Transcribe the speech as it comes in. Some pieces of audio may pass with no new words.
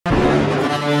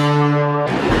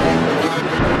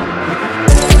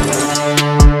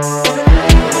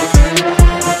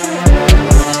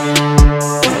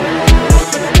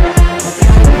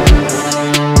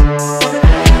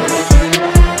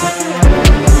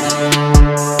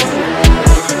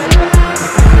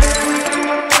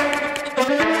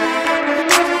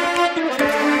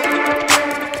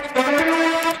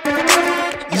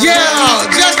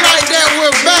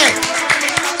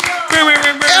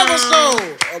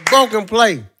Broken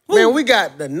Play. Man, we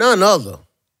got the none other.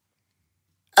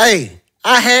 Hey,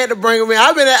 I had to bring him in.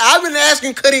 I've been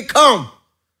asking, could he come?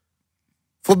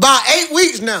 For about 8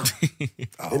 weeks now.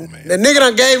 Oh, man. The nigga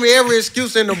done gave me every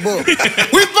excuse in the book. We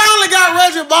finally got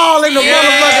Reggie Ball in the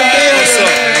motherfucking building. Yes,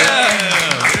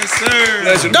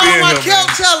 sir. Dog, I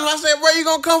kept telling him, I said, bro, you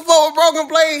gonna come forward with Broken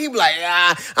Play? He be like,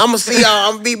 I'm gonna see y'all,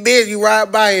 I'm gonna be busy,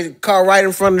 ride by his car right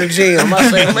in front of the gym. I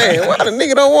said, man, why the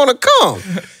nigga don't wanna come?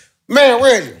 Man,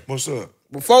 Reggie. What's up?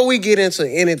 Before we get into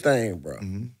anything, bro,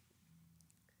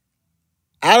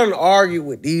 I done argued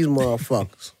with these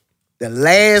motherfuckers the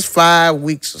last 5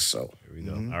 weeks or so. Here we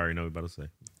go. I already know what you're about to say.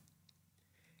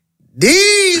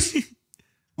 These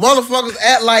motherfuckers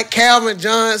act like Calvin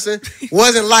Johnson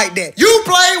wasn't like that. You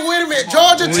played with him at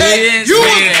Georgia Tech. You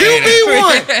was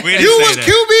QB1. You was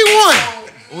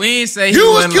QB1. We ain't say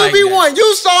you was QB1. Like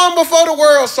you saw him before the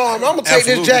world saw him. I'm gonna take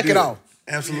this jacket off.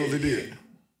 Absolutely did.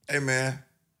 Hey man,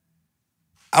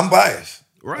 I'm biased.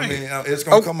 Right. I mean, it's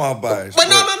gonna come off biased. But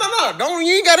no. Don't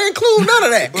you ain't gotta include none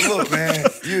of that. But look, man,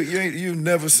 you've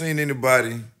never seen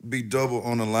anybody be double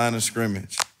on the line of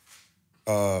scrimmage,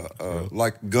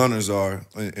 like gunners are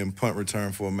in punt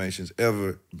return formations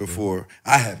ever before.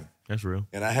 I haven't. That's real.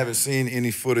 And I haven't seen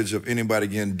any footage of anybody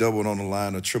getting doubled on the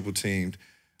line or triple teamed,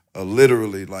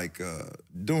 literally like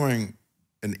during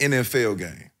an NFL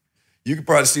game. You could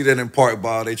probably see that in park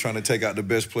ball. They trying to take out the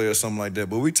best player or something like that.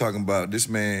 But we talking about this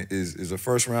man is a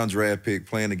first-round draft pick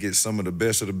playing against some of the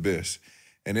best.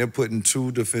 And they're putting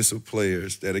two defensive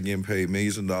players that are getting paid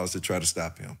millions of dollars to try to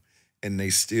stop him. And they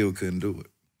still couldn't do it.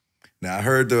 Now, I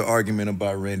heard the argument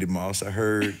about Randy Moss. I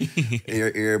heard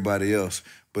everybody else.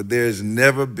 But there's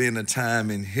never been a time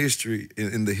in history,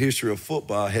 in the history of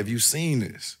football, have you seen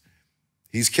this?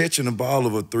 He's catching the ball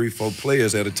over 3-4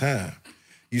 players at a time.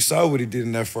 You saw what he did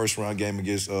in that first-round game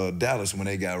against Dallas when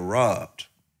they got robbed.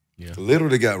 Yeah.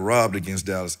 Literally got robbed against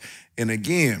Dallas. And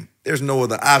again, there's no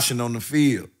other option on the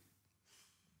field.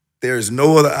 There is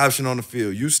no other option on the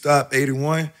field. You stop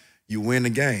 81, you win the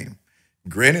game.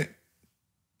 Granted,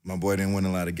 my boy didn't win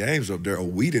a lot of games up there, or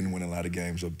we didn't win a lot of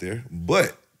games up there,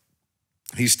 but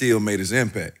he still made his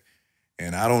impact.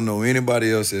 And I don't know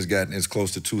anybody else that's gotten as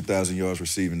close to 2,000 yards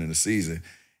receiving in the season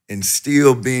and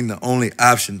still being the only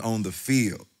option on the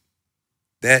field.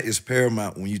 That is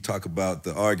paramount when you talk about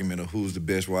the argument of who's the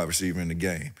best wide receiver in the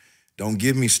game. Don't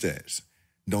give me stats.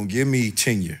 Don't give me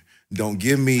tenure. Don't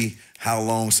give me how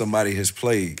long somebody has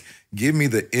played. Give me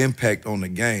the impact on the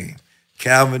game.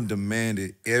 Calvin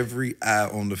demanded every eye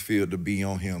on the field to be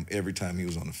on him every time he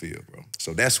was on the field, bro.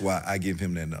 So that's why I give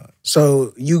him that nod.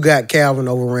 So you got Calvin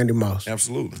over Randy Moss?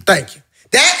 Absolutely. Thank you.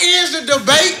 That is the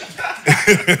debate.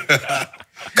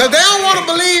 Because they don't want to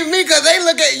believe me because they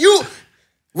look at you.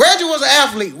 Reggie was an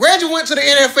athlete. Reggie went to the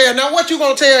NFL. Now, what you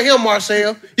going to tell him,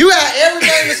 Marcel? You had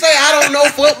everything to say, I don't know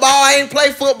football, I ain't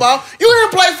play football. You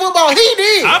didn't play football, he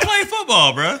did. I played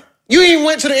football, bro. You even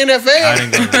went to the NFL? I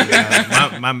didn't go to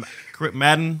the my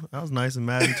Madden, that was nice in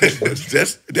Madden, too.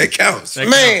 that counts.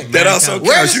 Man, that also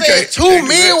counts. Reggie said $2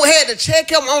 million had to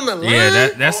check him on the line.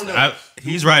 Yeah,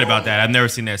 he's right about that. I've never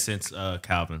seen that since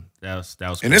Calvin. That was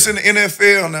cool. And it's in the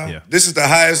NFL now. Yeah. This is the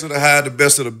highest of the high, the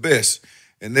best of the best.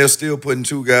 And they're still putting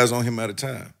 2 guys on him at a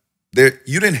time.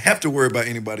 You didn't have to worry about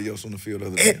anybody else on the field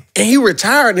other than him. And he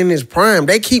retired in his prime.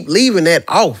 They keep leaving that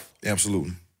off.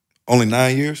 Absolutely. Only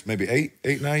 9 years, maybe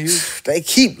 8, 9 years. They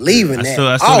keep leaving that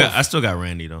off. I still got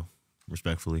Randy, though.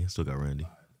 Respectfully, I still got Randy.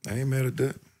 I ain't mad at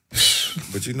that.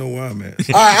 But you know where I'm at.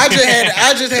 All right, I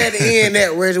just had to end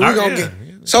that, Reggie. We're gonna get.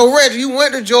 So, Reggie, you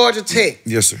went to Georgia Tech.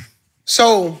 Yes, sir.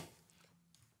 So,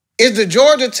 is the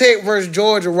Georgia Tech versus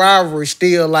Georgia rivalry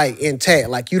still like intact?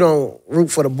 Like you don't root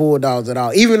for the Bulldogs at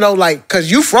all, even though because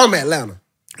you from Atlanta.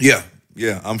 Yeah.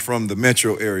 I'm from the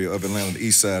metro area of Atlanta, the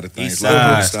east side of things. East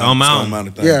side, Stone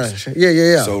Mountain. Yeah.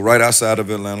 So right outside of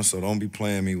Atlanta. So don't be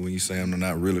playing me when you say I'm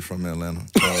not really from Atlanta.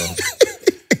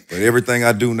 But everything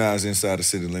I do now is inside the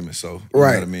city limits. So you know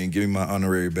what I mean. Give me my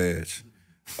honorary badge.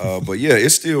 But yeah,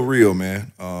 it's still real,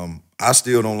 man. I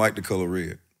still don't like the color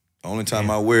red. The only time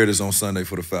I wear it is on Sunday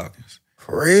for the Falcons.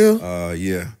 For real?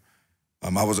 Yeah.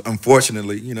 I was,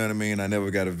 unfortunately, you know what I mean, I never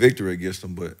got a victory against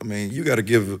them, but, I mean, you got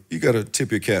to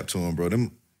tip your cap to them, bro.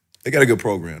 They got a good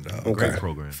program, dog. Okay. Great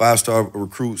program. 5-star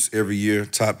recruits every year,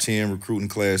 top 10 recruiting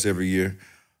class every year.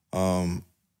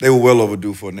 They were well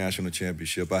overdue for a national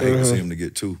championship. I hate to see them to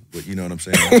get 2, but you know what I'm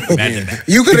saying? Again,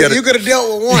 you could have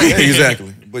dealt with 1.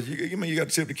 Exactly. But you got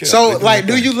to tip the cap. So,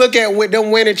 do you look at with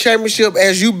them winning championship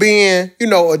as you being,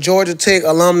 a Georgia Tech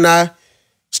alumni,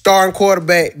 starting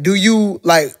quarterback, do you,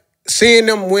 seeing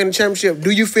them win the championship,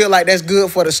 do you feel like that's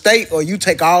good for the state or you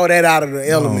take all that out of the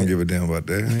element? I don't give a damn about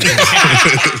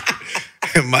that.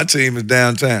 My team is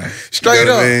downtown. Straight you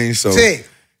know up. What I mean? So, Tech.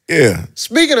 yeah.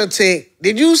 Speaking of Tech,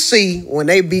 did you see when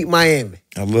they beat Miami?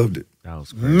 I loved it. That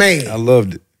was great. Man. I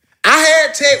loved it. I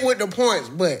had Tech with the points,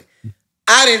 but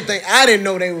I didn't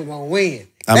know they were gonna win.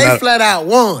 They flat out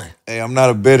won. Hey, I'm not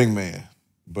a betting man,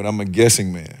 but I'm a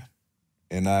guessing man.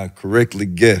 And I correctly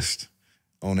guessed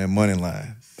on that money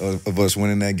line of us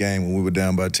winning that game when we were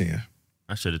down by 10.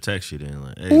 I should have texted you then.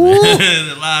 Like, hey, man,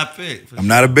 the live pick. I'm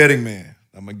not a betting man.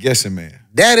 I'm a guessing man.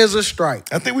 That is a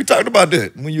strike. I think we talked about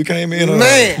that when you came in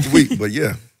Man. week, but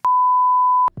yeah.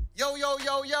 Yo.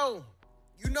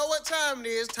 You know what time it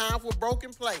is. Time for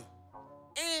Broken Play.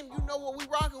 And you know what we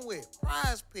rocking with.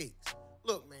 Prize Picks.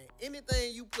 Look, man,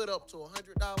 anything you put up to $100,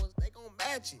 they gonna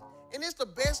match it. And it's the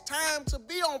best time to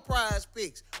be on Prize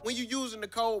Picks when you using the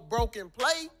code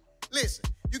BROKENPLAY. Listen,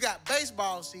 you got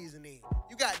baseball season in.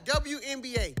 You got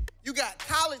WNBA. You got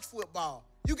college football.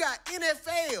 You got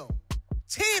NFL.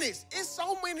 Tennis. It's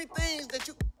so many things that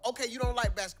you... Okay, you don't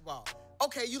like basketball.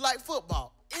 Okay, you like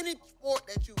football. Any sport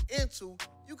that you into,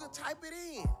 you can type it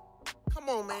in. Come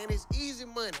on, man. It's easy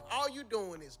money. All you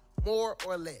doing is more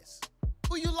or less.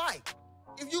 Who you like?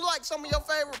 If you like some of your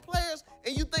favorite players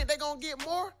and you think they're going to get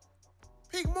more,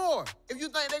 pick more. If you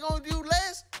think they're going to do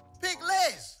less, pick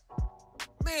less.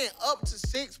 Man, up to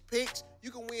 6 picks,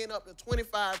 you can win up to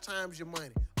 25 times your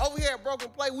money. Over here at Broken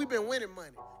Play, we've been winning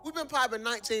money. We've been popping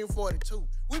 1942.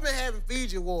 We've been having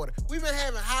Fiji water. We've been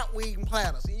having hot weed and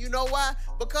platters. And you know why?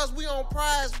 Because we on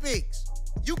Prize Picks.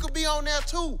 You could be on there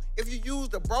too if you use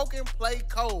the Broken Play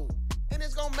code. And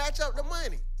it's going to match up the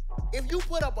money. If you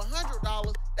put up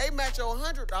 $100, they match your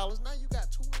 $100. Now you got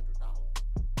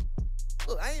 $200.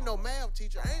 Look, I ain't no math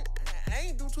teacher. I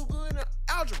ain't do too good in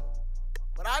algebra.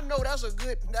 But I know that's a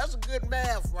good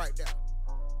math right there.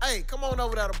 Hey, come on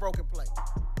over there to Broken Play.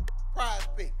 Prize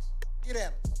Picks. Get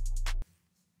at us.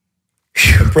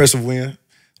 Impressive win.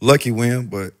 Lucky win,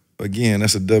 but again,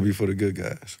 that's a W for the good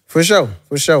guys. For sure.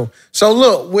 So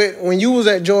look, when you was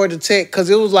at Georgia Tech, because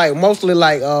it was like mostly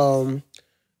like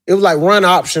it was like run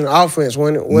option offense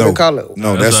when they call it.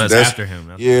 No, that's after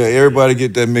him. Yeah, everybody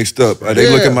get that mixed up. They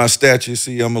look at my stats,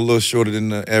 see I'm a little shorter than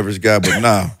the average guy, but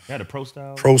nah. Had a pro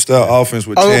style offense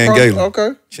with Chan Gailey.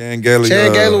 Okay. Chan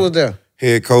Gailey was there.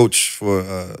 Head coach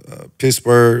for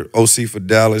Pittsburgh, OC for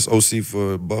Dallas, OC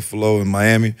for Buffalo and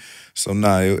Miami. So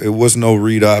nah, it was no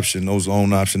read option, no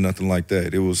zone option, nothing like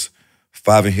that. It was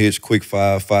 5 and hitch, quick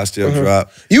 5-step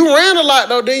drop. You ran a lot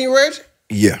though, didn't you, Reggie?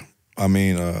 Yeah. I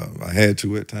mean, I had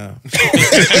to at times.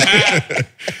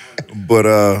 But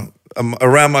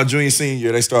around my junior, senior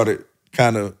year, they started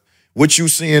kind of, what you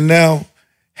seeing now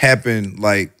happened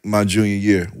like my junior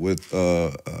year with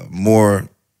more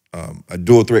a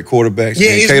dual threat quarterbacks.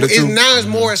 Yeah, now it's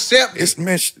more accepted.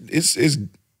 It's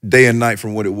day and night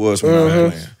from what it was when I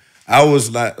was playing.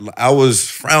 I was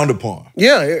frowned upon.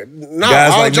 Yeah,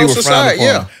 guys like me were frowned upon.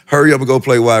 Yeah. Hurry up and go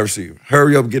play wide receiver.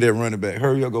 Hurry up and get that running back.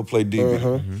 Hurry up, go play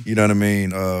DB. You know what I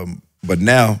mean? But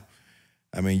now,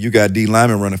 I mean, you got D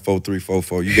linemen running 4-3,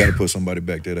 4-4. You got to put somebody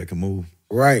back there that can move.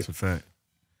 Right. That's a fact.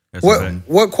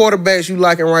 What quarterbacks you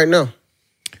liking right now?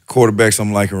 Quarterbacks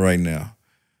I'm liking right now.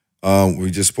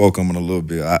 We just spoke on them a little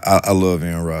bit. I love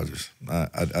Aaron Rodgers.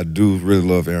 I do really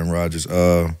love Aaron Rodgers.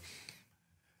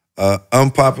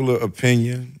 Unpopular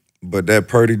opinion, but that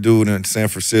Purdy dude in San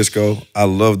Francisco, I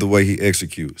love the way he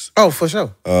executes. Oh, for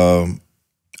sure.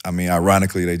 I mean,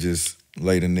 ironically, they just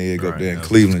laid an egg up there in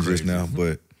Cleveland just now,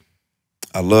 but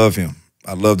I love him.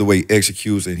 I love the way he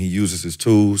executes and he uses his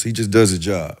tools. He just does his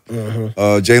job.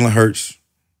 Jalen Hurts,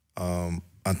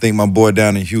 I think my boy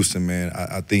down in Houston, man,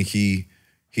 I think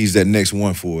he's that next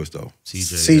one for us, though.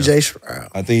 CJ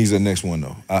Stroud. I think he's the next one,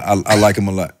 though. I like him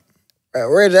a lot.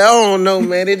 Reggie, I don't know,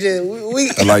 man. It just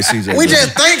I like CJ. We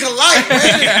just think alike, man.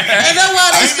 And that's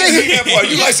why they say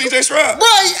you like CJ Stroud? Bro,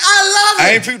 I love it.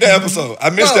 I ain't peeped that episode. I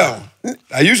missed that one.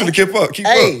 I usually keep up.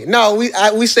 No,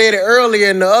 we said it earlier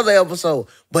in the other episode,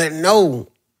 but no,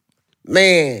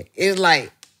 man, it's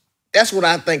like that's what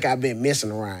I think I've been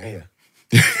missing around here.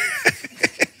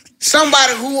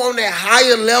 Somebody who on that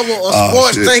higher level of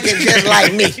sports thinking just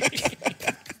like me.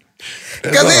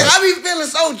 Because I be feeling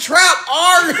so trapped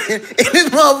arguing in this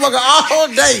motherfucker all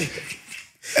day.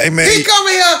 Hey, man. He come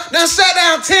here, done sat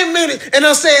down 10 minutes, and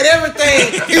done said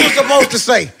everything he was supposed to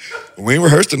say. We ain't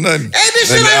rehearsed nothing. Ain't this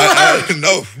shit ain't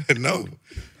rehearsed. No.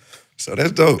 So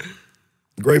that's dope.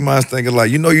 Great minds thinking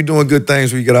like, you're doing good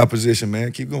things when you get opposition,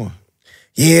 man. Keep going.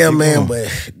 Yeah, man, but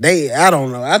I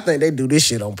don't know. I think they do this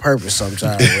shit on purpose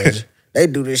sometimes, Reggie. They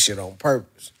do this shit on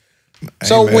purpose.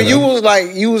 So when you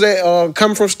was at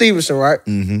coming from Stevenson, right?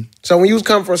 Mm-hmm. So when you was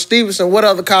coming from Stevenson, what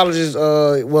other colleges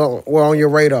were on your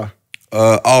radar?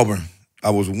 Auburn. I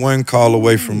was one call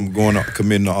away from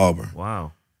committing to Auburn.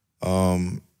 Wow.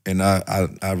 And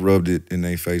I rubbed it in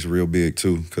their face real big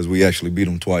too, because we actually beat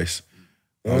them twice.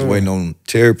 I was waiting on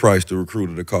Terry Price, the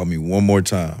recruiter, to call me one more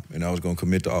time, and I was gonna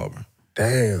commit to Auburn.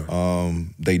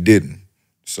 Damn. They didn't.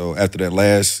 So after that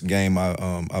last game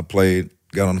I played,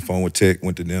 got on the phone with Tech,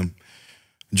 went to them.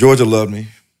 Georgia loved me,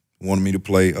 wanted me to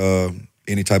play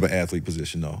any type of athlete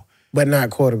position, though. But not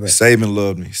quarterback. Saban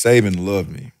loved me. Saban loved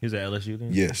me. He was at LSU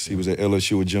then? Yes, he was at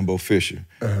LSU with Jimbo Fisher.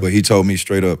 But he told me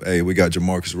straight up, hey, we got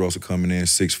Jamarcus Russell coming in,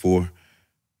 6'4".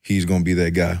 He's going to be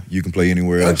that guy. You can play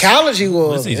anywhere else. In college he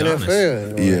was. He's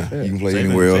NFL. Yeah, you can play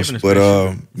anywhere else.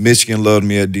 But Michigan loved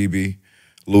me at DB.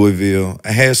 Louisville.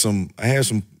 I had some,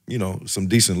 some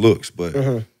decent looks, but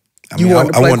I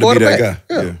wanted to be that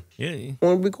guy. Yeah. You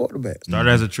want to be quarterback.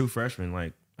 Started as a true freshman,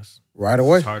 like right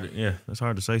away. It's hard that's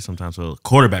hard to say sometimes. So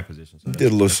quarterback position. So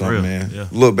did a little something, man. Yeah.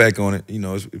 Look back on it,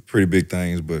 it's pretty big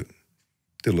things, but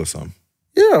did a little something.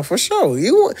 Yeah, for sure.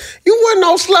 You wasn't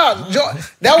no slouch.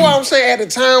 That's why I'm saying at the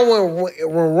time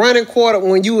when running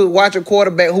when you would watch a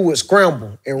quarterback who would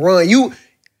scramble and run,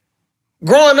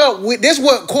 growing up, this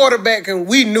what quarterback and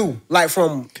we knew, like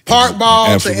from park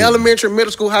ball to elementary,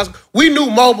 middle school, high school, we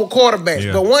knew mobile quarterbacks.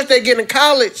 Yeah. But once they get in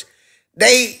college,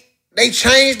 they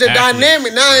changed the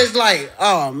dynamic. Now it's like,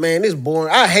 oh man, this is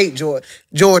boring. I hate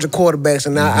Georgia quarterbacks,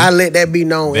 and I let that be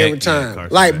known every time.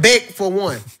 Like Beck for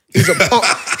one. He's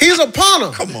a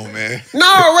punter. Come on, man.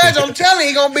 No, Reggie, I'm telling you,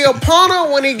 he gonna be a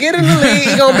punter when he get in the league.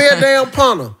 He gonna be a damn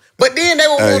punter. But then they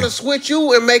would want to switch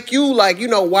you and make you like,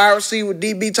 wide receiver,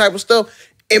 DB type of stuff.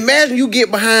 Imagine you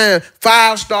get behind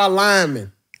 5-star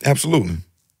linemen. Absolutely.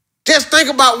 Just think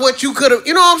about what you could have.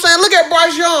 You know what I'm saying? Look at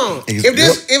Bryce Young.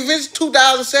 If it's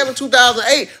 2007,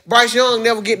 2008, Bryce Young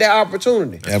never get that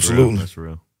opportunity. Absolutely. That's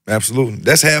real. Absolutely.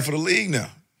 That's half of the league now.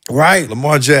 Right.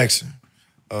 Lamar Jackson,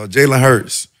 Jalen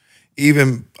Hurts,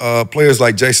 even players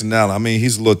like Jason Allen. I mean,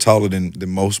 he's a little taller than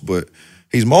most, but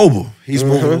he's mobile. He's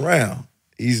moving around.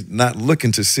 He's not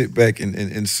looking to sit back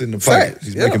and sit in the pocket.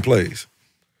 He's making plays.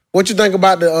 What you think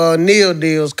about the Neil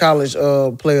Deals college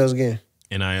players again?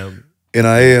 NIL.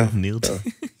 Neil.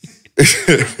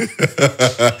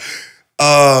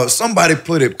 Somebody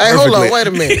put it perfectly. Hey, hold on, wait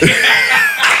a minute.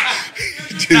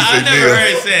 I never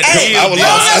heard it said. I was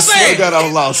lost. I swear to God, I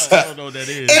was lost. I don't know what that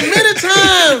is. And many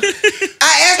times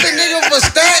I asked the nigga for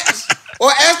stats or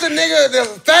asked the nigga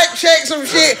to fact check some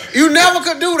shit. You never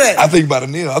could do that. I think about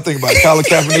Neil. I think about Colin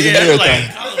Kaepernick and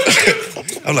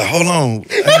everything. I'm like, hold on.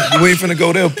 We ain't finna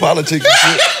go there politics and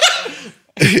shit.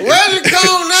 Reggie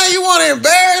Cole, now you want to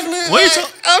embarrass me?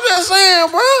 I'm just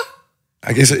saying, bro.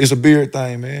 I guess it's a beard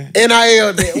thing, man.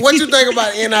 NIL deal. What you think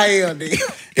about NIL deal?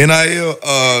 NIL,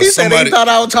 he said he thought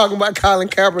I was talking about Colin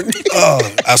Kaepernick.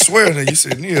 I swear that you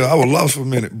said, Neil, I was lost for a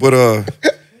minute. But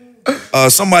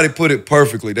somebody put it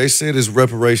perfectly. They said it's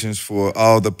reparations for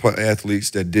all the athletes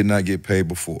that did not get paid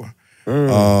before.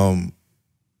 Man,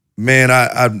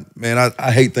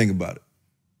 I hate thinking about it.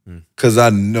 Because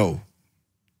I know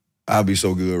I'll be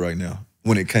so good right now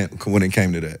when it came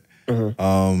to that.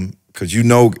 Because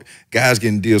guys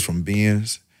getting deals from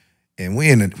Benz, and we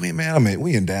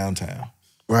in downtown.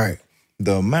 Right.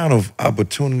 The amount of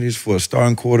opportunities for a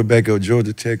starting quarterback at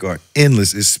Georgia Tech are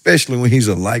endless, especially when he's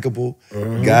a likable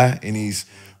guy and he's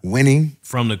winning.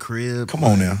 From the crib. Come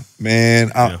on now,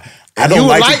 man. I don't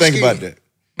like to think about that.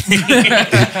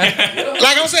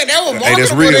 Like I said, that was marketable. Hey,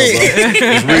 that's real, bro.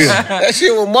 That's real. That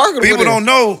shit was marketable. People don't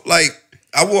know, like,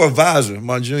 I wore a visor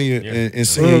my junior and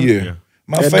senior year. Yeah.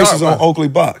 My face is on Oakley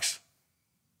box.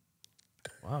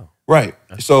 Wow. Right.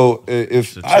 So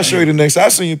if I show you the next, I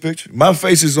send you a picture. My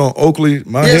face is on Oakley.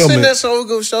 My helmet. Send that so we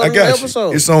go show them the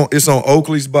episode. It's on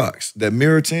Oakley's box. That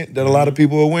mirror tint that a lot of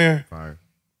people are wearing. Fire.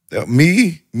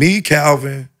 Me,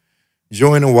 Calvin,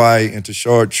 Joyner White, and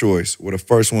Tashard Choice were the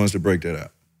first ones to break that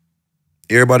out.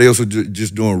 Everybody else was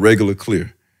just doing regular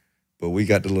clear. But we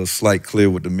got the little slight clear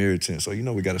with the mirror tint. So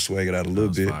we got to swag it out a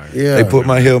little bit. Yeah. They put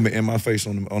my helmet and my face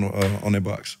on their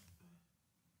box.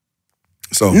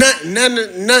 So nothing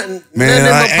in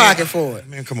my pocket for it.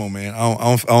 Man, come on, man.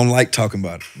 I don't like talking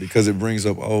about it because it brings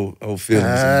up old feelings.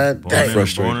 And born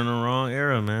in the wrong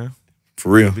era, man.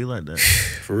 For real. It'd be like that.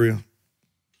 For real.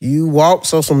 You walk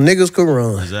so some niggas could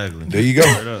run. Exactly. There you go.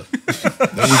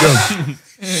 There you go.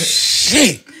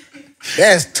 Shit.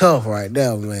 That's tough right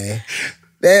there, man.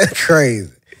 That's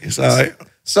crazy. It's all right.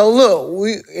 So look,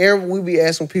 we be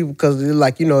asking people because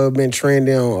like it's been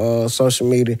trending on social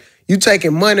media. You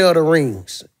taking money or the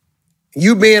rings?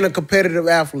 You being a competitive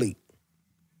athlete.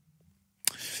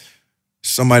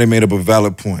 Somebody made up a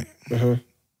valid point. The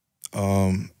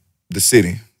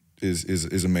city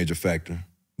is a major factor,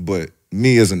 but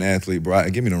me as an athlete, bro,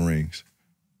 give me them rings.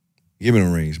 Give me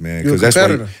them rings, man. You're a Because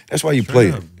competitor. that's why you play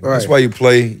it. Right. That's why you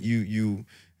play. You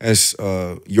as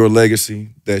your legacy.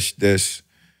 That's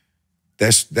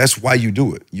why you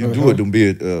do it. You do it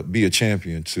to be a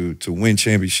champion, to win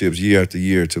championships year after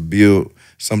year, to build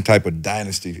some type of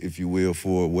dynasty, if you will,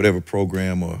 for whatever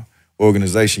program or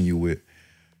organization you with.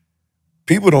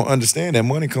 People don't understand that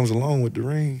money comes along with the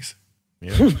rings.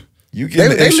 Yeah. You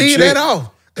get an They extra leave check. that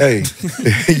off. Hey,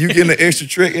 you getting an extra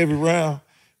check every round.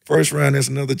 First round, that's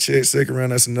another check. Second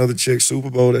round, that's another check. Super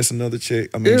Bowl, that's another check.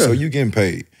 I mean, so you getting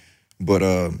paid. But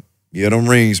yeah, them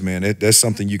rings, man, that's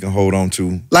something you can hold on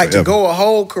to. Like forever. to go a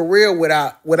whole career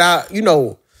without you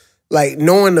know, like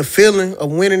knowing the feeling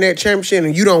of winning that championship,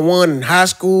 and you don't won in high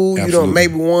school, you don't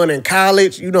maybe won in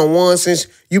college, you don't won since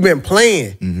you've been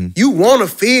playing. You want to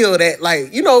feel that,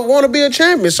 like, you know, want to be a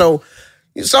champion. So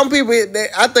some people,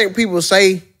 I think people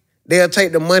say they'll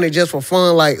take the money just for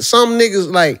fun. Like some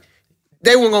niggas, like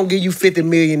they weren't gonna give you $50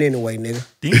 million anyway, nigga.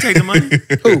 Did you take the money?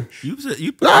 Who?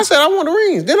 You No, I said I want the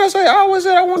rings. Didn't I say I always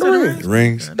said I want the rings?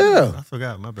 Rings? Yeah. I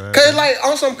forgot, my bad. Cause like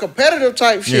on some competitive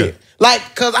type shit.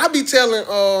 Like, cause I be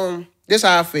telling this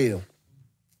how I feel.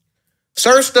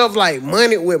 Certain stuff like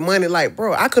money with money, like,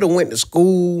 bro, I could have went to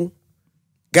school,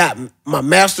 got my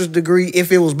master's degree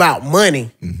if it was about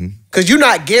money. Cause you're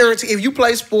not guaranteed. If you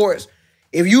play sports,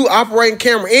 if you operating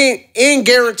camera, ain't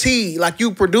guaranteed. Like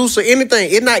you produce or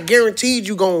anything, it's not guaranteed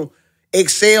you gonna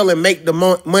excel and make the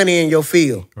money in your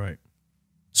field. Right.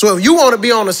 So if you want to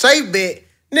be on a safe bet,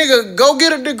 nigga, go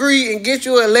get a degree and get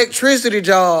you an electricity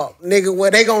job, nigga,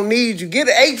 where they gonna need you. Get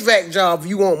an HVAC job if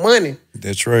you want money.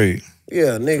 That's right.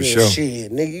 Yeah, nigga, For sure.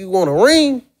 shit. Nigga, you want a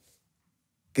ring?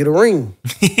 Get a ring.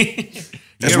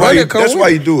 That's why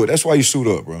you do it. That's why you suit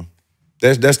up, bro.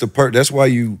 That's the perk. That's why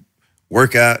you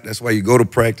work out. That's why you go to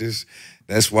practice.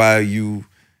 That's why you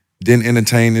didn't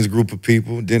entertain this group of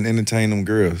people, didn't entertain them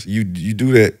girls. You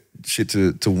do that shit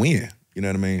to win. You know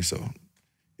what I mean? So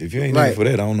if you ain't in it for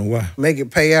that, I don't know why. Make it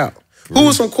pay out. Who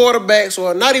was some quarterbacks,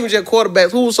 or not even just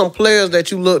quarterbacks, who was some players that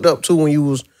you looked up to when you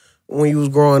was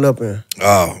growing up in?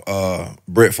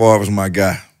 Brett Favre was my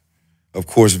guy. Of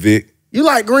course, Vic. You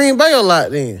like Green Bay a lot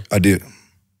then? I did.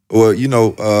 Well, you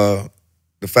know,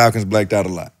 the Falcons blacked out a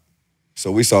lot.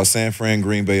 So we saw San Fran,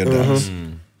 Green Bay, or Dallas.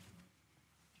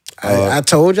 I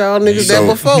told y'all niggas that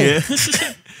before. Yeah.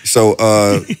 So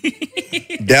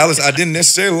Dallas, I didn't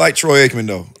necessarily like Troy Aikman,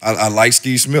 though. I like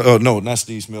Steve Smith. No, not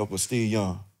Steve Smith, but Steve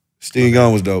Young. Steve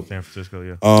Young was dope. San Francisco,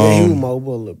 yeah. Yeah, he was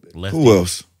mobile a little bit. Who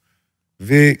else?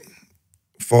 Vic,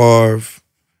 Favre,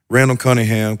 Randall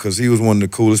Cunningham, because he was one of the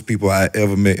coolest people I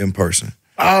ever met in person.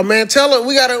 Oh, man, tell her,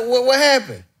 what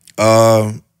happened?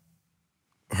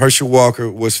 Herschel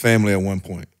Walker was family at one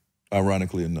point,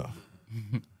 ironically enough.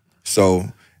 So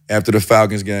after the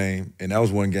Falcons game, and that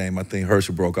was one game, I think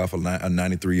Herschel broke off a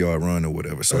 93-yard run or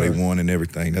whatever, so they won and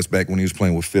everything. That's back when he was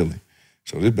playing with Philly.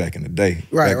 So this back in the day,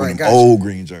 back when them old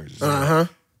green jerseys.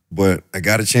 But I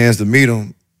got a chance to meet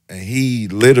him, and he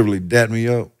literally dapped me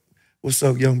up. What's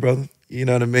up, young brother? You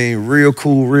know what I mean? Real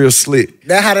cool, real slick.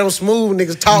 That's how them smooth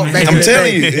niggas talk back in I'm the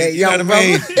telling day. you, That you know young what I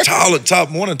mean?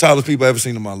 brother. One of the tallest people I ever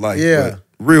seen in my life. Yeah. But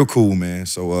real cool, man.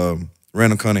 So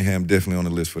Randall Cunningham definitely on the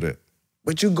list for that.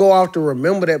 But you go off to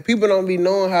remember that. People don't be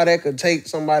knowing how that could take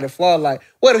somebody far. Like,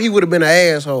 what if he would have been an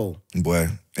asshole? Boy,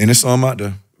 and there's some out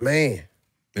there. Man.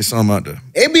 There's some out there.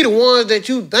 It be the ones that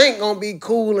you think gonna be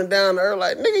cool and down to earth.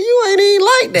 Like, nigga, you ain't even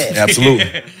like that.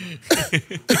 Absolutely.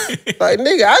 Like,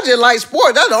 nigga, I just like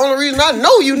sports. That's the only reason I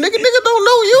know you. Nigga don't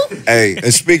know you. Hey,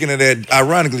 and speaking of that,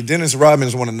 ironically, Dennis Rodman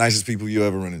is one of the nicest people you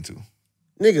ever run into.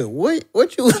 Nigga,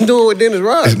 what you was doing with Dennis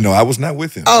Rodman? No, I was not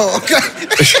with him. Oh, okay.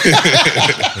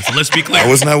 So let's be clear. I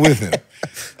was not with him.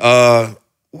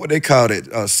 What they call it?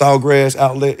 Sawgrass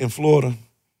outlet in Florida.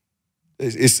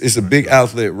 It's a big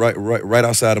outlet right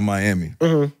outside of Miami.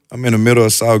 I'm in the middle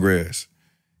of Sawgrass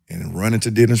and running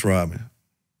to Dennis Rodman.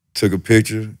 Took a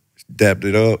picture, dapped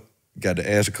it up, got to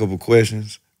ask a couple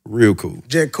questions. Real cool.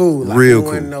 Just cool. Like, Real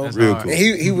cool. Real cool. And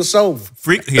he was sober.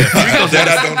 Freak. Yeah, Freako's That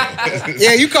I don't know.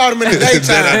 Yeah, you caught him in the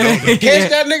daytime. Catch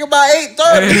that nigga by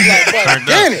 8:30. He's like, boy,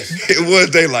 Dennis. It was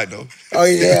daylight though. Oh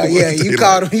yeah. You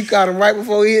caught him right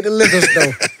before he hit the liquor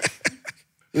store.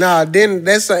 Nah, then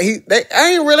I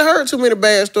ain't really heard too many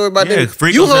bad stories about Dennis.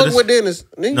 Frico You said hung this- with Dennis.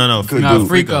 Nigga? No,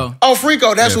 Frico. Oh,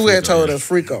 Frico. That's Yeah, who had Frico, told yeah. us.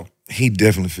 Frico. He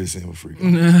definitely fits in with Freak.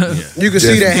 You can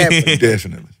see that happen.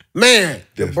 Definitely. Man,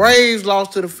 the Definitely. Braves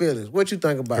lost to the Phillies. What you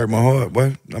think about Hurt that? my heart,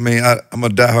 boy. I mean, I'm a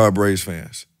diehard Braves fan.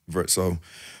 So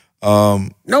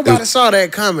Nobody saw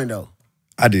that coming, though.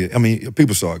 I did. I mean,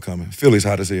 people saw it coming. Philly's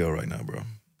hot as hell right now, bro.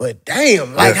 But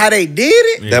damn, like how they did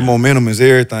it? That momentum is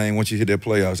everything once you hit that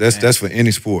playoffs. That's for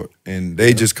any sport. And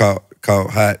they just caught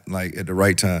hot like at the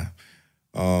right time.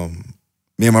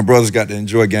 Me and my brothers got to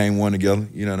enjoy game one together.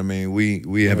 You know what I mean?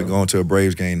 We haven't gone to a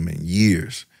Braves game in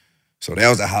years. So that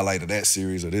was the highlight of that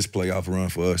series, of this playoff run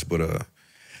for us. But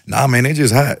nah, man, they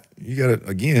just hot. You got to,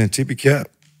 again, tippy cap.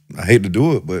 I hate to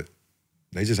do it, but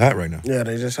they just hot right now. Yeah,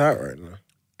 they just hot right now.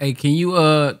 Hey, can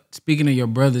you, speaking of your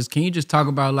brothers, can you just talk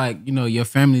about, like, you know, your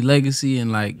family legacy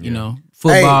and, like, you know,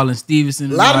 football and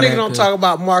Stevenson? A lot of niggas don't talk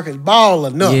about Marcus Ball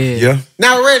enough. Yeah.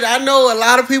 Now, Reggie, I know a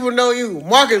lot of people know you.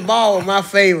 Marcus Ball was my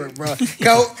favorite, bro.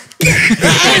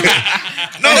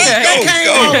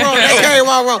 That came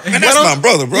out wrong. And that's my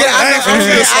brother, bro. I ain't from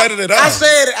excited at all. I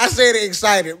said it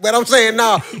excited, but I'm saying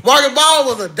no. Marcus Ball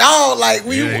was a dog. Like,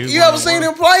 you ever seen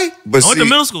him play? But I went to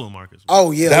middle school with Marcus.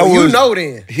 Oh yeah, you know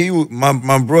then.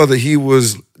 My brother.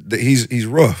 He's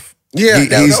rough. Yeah,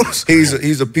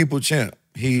 he's a people champ.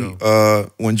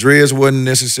 When dreads wasn't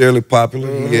necessarily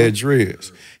popular, he had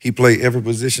dreads. He played every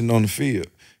position on the field.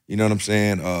 You know what I'm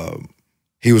saying?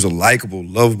 He was a likable,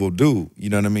 lovable dude. You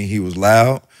know what I mean? He was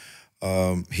loud.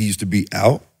 He used to be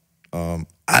out.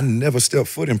 I never stepped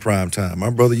foot in prime time. My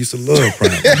brother used to love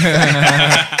prime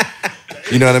time.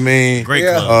 You know what I mean? Great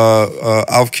club.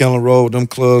 Off Kellen Road, them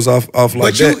clubs off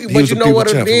like that. But you know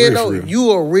what it is though?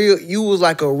 You was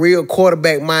like a real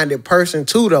quarterback minded person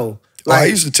too though. Like, I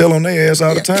used to tell on their ass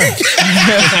all the time.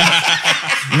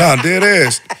 Nah, dead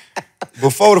ass.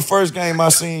 Before the first game my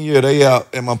senior year, they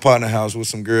out at my partner house with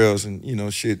some girls and, you know,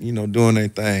 shit, you know, doing their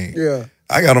thing. Yeah.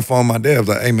 I got on phone with my dad. I was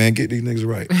like, hey, man, get these niggas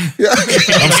right. Yeah.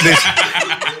 I'm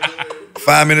snitching.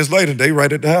 5 minutes later, they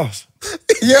right at the house.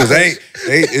 Yeah.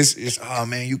 Because it's oh,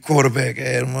 man, you quarterback,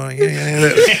 Adam.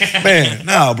 Man,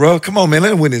 nah, bro. Come on, man.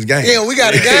 Let me win this game. Yeah, we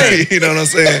got a game. You know what I'm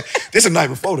saying? This is the night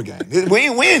before the game. We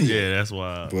ain't win yet. Yeah, that's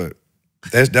wild. But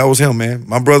that was him, man.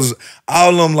 My brothers, all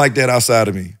of them like that outside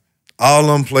of me. All of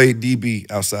them played DB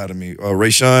outside of me.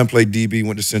 Rayshawn played DB,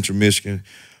 went to Central Michigan,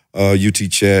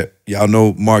 UT Chat. Y'all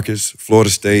know Marcus,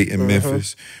 Florida State and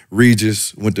Memphis.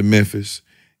 Regis went to Memphis.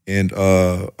 And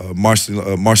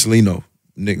Marcelino,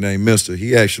 nicknamed Mister,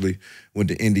 he actually went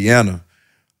to Indiana.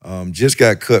 Just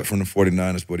got cut from the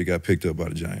 49ers, but he got picked up by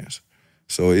the Giants.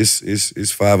 So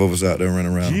it's 5 of us out there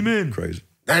running around. G-Man. Crazy.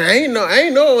 I ain't know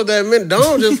what that meant.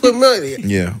 Don't just put me.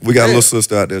 Yeah, we got a little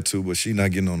sister out there too, but she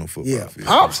not getting on no football field.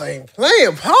 Pops ain't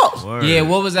playing. Pops. Word. Yeah,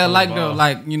 what was that like though?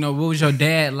 Like, you know, what was your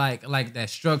dad like that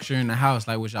structure in the house?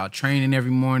 Like, was y'all training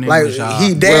every morning? Like, was y'all...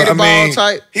 he daddy ball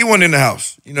type? He wasn't in the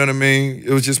house. You know what I mean?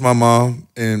 It was just my mom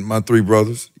and my 3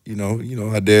 brothers. You know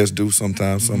how dads do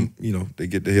sometimes. Some, you know, they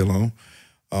get the hell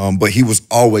on. But he was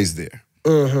always there.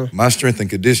 My strength and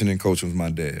conditioning coach was my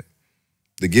dad.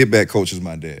 The get back coach was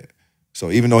my dad. So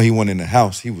even though he wasn't in the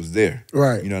house, he was there.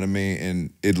 Right. You know what I mean? And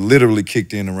it literally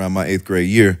kicked in around my 8th grade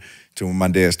year to when my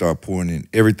dad started pouring in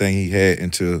everything he had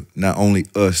into not only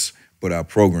us, but our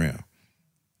program.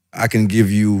 I can give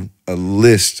you a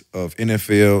list of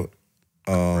NFL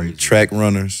track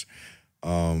runners,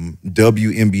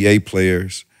 WNBA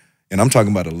players, and I'm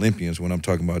talking about Olympians when I'm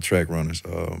talking about track runners,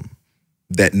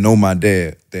 that know my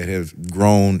dad, that have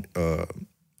grown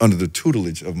under the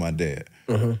tutelage of my dad.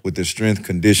 With the strength,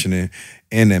 conditioning,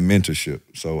 and that mentorship.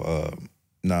 So,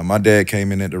 my dad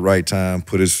came in at the right time,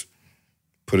 put his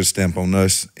stamp on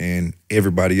us and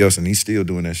everybody else, and he's still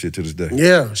doing that shit to this day.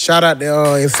 Yeah, shout out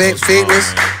to Effect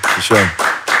Fitness. For sure.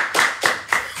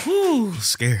 Whew,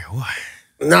 scary. Boy.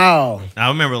 No. I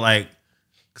remember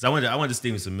because I went to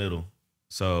Stevenson Middle,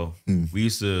 so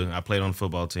I played on the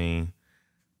football team.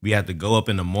 We had to go up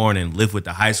in the morning, live with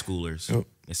the high schoolers. Yep.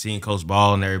 And seeing Coach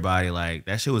Ball and everybody, like,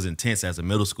 that shit was intense as a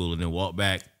middle schooler, and then walk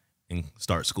back and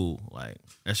start school. Like,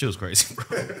 that shit was crazy, bro.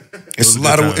 It's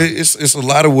a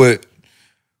lot of what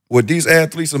these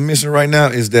athletes are missing right now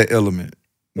is that element.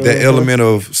 That element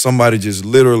of somebody just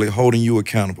literally holding you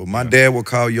accountable. My dad would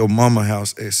call your mama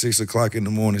house at 6 o'clock in the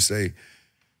morning and say,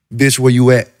 bitch, where you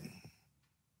at?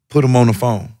 Put him on the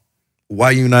phone.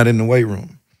 Why you not in the weight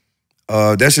room?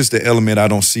 That's just the element I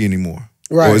don't see anymore.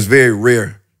 Right. Or it's very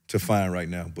rare to find right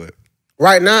now, but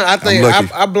right now, I think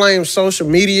I blame social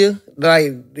media.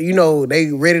 Like, you know,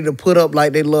 they ready to put up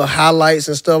like their little highlights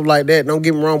and stuff like that. Don't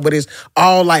get me wrong, but it's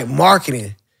all like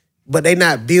marketing. But they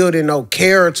not building no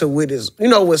character with it. You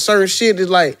know, with certain shit, it's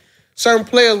like certain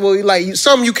players will like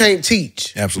something you can't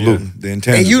teach. Absolutely, the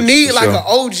intangibles. And you need like an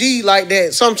OG like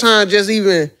that. Sometimes just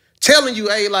even telling you,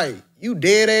 hey, like you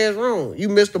dead ass wrong. You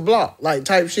missed the block, like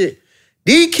type shit.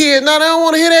 These kids now they don't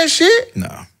want to hear that shit.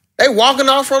 No. They walking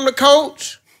off from the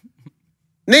coach.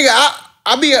 Nigga,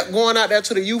 I be going out there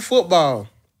to the youth football.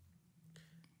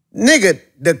 Nigga,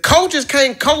 the coaches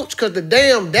can't coach because the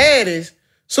damn daddies,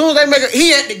 soon as they make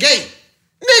he at the gate.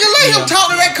 Nigga, let him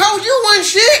talk to that coach. You wasn't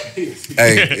shit.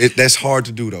 Hey, that's hard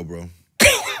to do though, bro.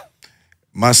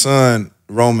 My son,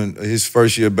 Roman, his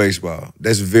first year of baseball.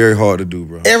 That's very hard to do,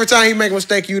 bro. Every time he make a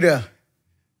mistake, you there.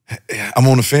 I'm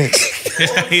on the fence.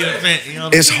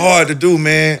 It's hard to do,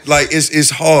 man. Like, it's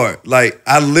hard. Like,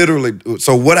 I literally,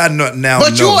 so what I now know.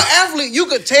 But you're an athlete. You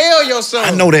could tell your son.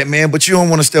 I know that, man, but you don't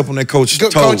want to step on that coach's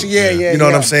toes. Coach, yeah. You know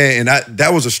what I'm saying? And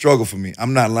that was a struggle for me.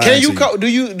 I'm not lying to you.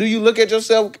 Do you look at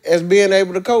yourself as being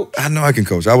able to coach? I know I can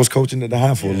coach. I was coaching at the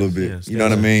high for a little bit. You know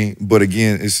what I mean? But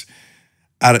again,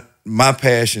 my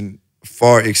passion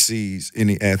far exceeds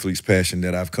any athlete's passion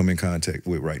that I've come in contact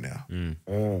with right now.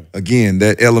 Again,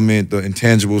 that element, the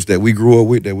intangibles that we grew up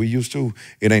with, that we used to,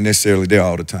 it ain't necessarily there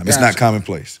all the time. It's not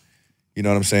commonplace. You know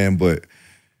what I'm saying? But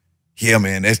yeah,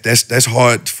 man, that's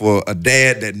hard for a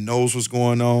dad that knows what's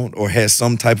going on or has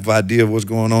some type of idea of what's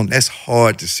going on. That's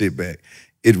hard to sit back.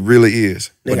 It really is.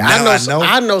 Nigga,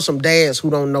 I know some dads who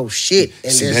don't know shit.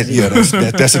 And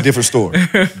that's a different story.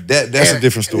 That's a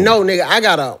different story. No,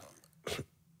 nigga,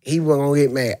 he wasn't gonna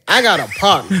get mad. I got a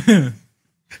partner.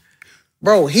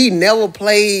 Bro, he never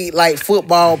played like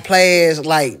football players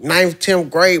like 9th, 10th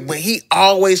grade, but he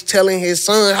always telling his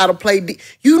son how to play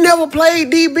You never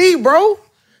played DB, bro.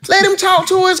 Let him talk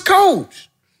to his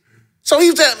coach. So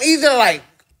he's just like,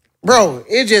 bro,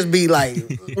 it just be like,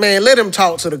 man, let him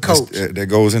talk to the coach. That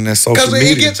goes in that social media. Because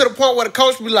he get to the point where the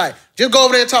coach be like, just go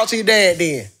over there and talk to your dad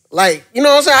then. Like, you know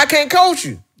what I'm saying? I can't coach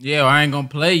you. Yeah, I ain't gonna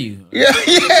play you. Yeah.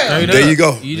 There you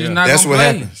go. You just not That's gonna what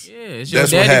play. happens. Yeah, it's your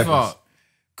daddy's fault.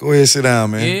 Go ahead, sit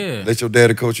down, man. Yeah. Let your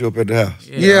daddy coach you up at the house.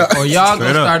 Yeah. Or y'all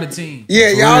gonna start a team. Yeah,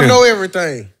 y'all know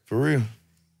everything. For real.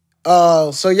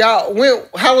 So y'all,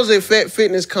 how was Effect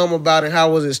Fitness come about and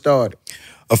how was it started?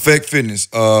 Effect Fitness.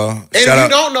 And if you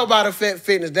don't know about Effect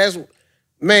Fitness, that's,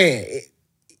 man,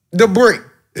 the brick.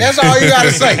 That's all you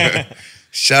gotta say.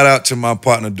 Shout out to my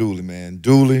partner, Dooley, man.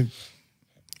 Dooley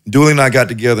and I got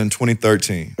together in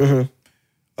 2013.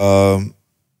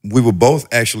 We were both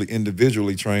actually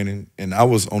individually training, and I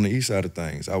was on the east side of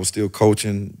things. I was still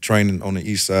coaching, training on the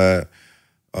east side,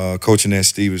 coaching at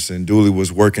Stevenson. Dooley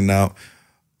was working out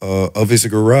of his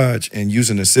garage and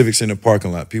using the Civic Center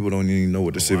parking lot. People don't even know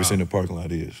what the Civic Center parking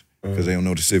lot is because they don't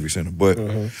know the Civic Center. But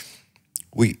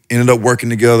we ended up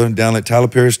working together down at Tyler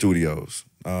Perry Studios.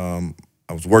 I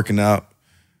was working out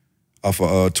off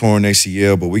a torn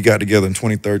ACL, but we got together in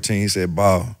 2013. He said,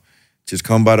 "Ball, just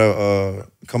come by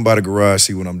the garage,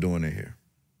 see what I'm doing in here."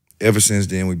 Ever since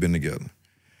then, we've been together.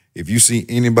 If you see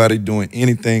anybody doing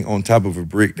anything on top of a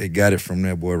brick, they got it from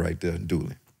that boy right there,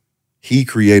 Dooley. He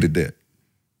created that.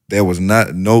 There was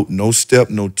no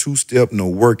step, no two-step, no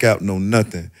workout, no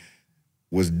nothing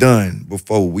was done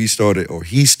before we started or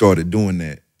he started doing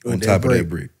that on top of that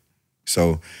brick.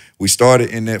 So we started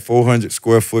in that 400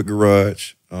 square foot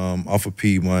garage off of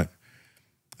Piedmont,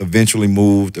 eventually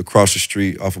moved across the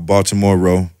street off of Baltimore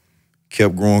Row,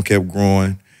 kept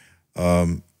growing,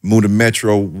 moved to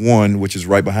Metro 1, which is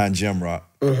right behind Gemrock,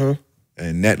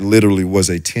 and that literally was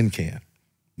a tin can.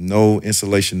 No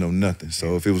insulation, no nothing.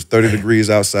 So if it was 30 degrees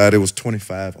outside, it was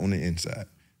 25 on the inside.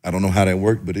 I don't know how that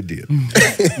worked, but it did.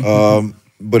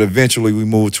 But eventually we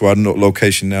moved to our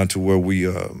location now to where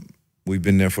we've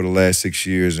been there for the last 6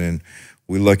 years, and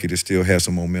we're lucky to still have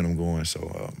some momentum going. So,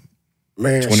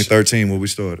 man, 2013 when we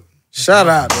started. Shout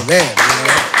out to that,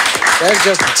 man. That's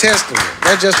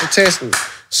just a testament.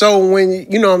 So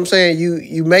when you know what I'm saying,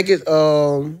 you make it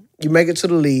to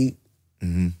the league.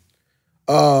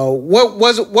 What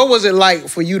was it like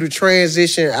for you to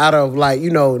transition out of like,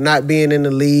 you know, not being in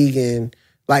the league and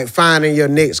like finding your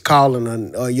next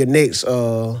calling or your next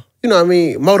you know what I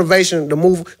mean, motivation to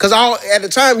move? Because at the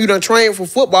time you done trained for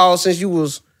football since you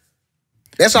was,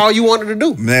 that's all you wanted to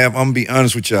do. Man, I'm gonna be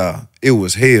honest with y'all, it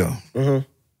was hell.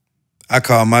 I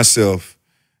call myself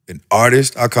an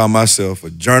artist. I call myself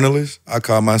a journalist. I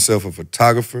call myself a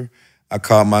photographer. I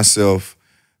call myself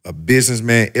a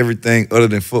businessman, everything other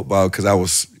than football, because I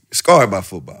was scarred by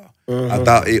football. I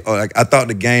thought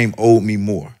the game owed me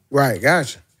more. Right,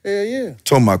 gotcha. Yeah.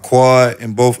 Tore my quad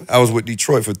and both. I was with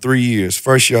Detroit for 3 years.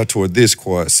 First year I tore this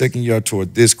quad. Second year I tore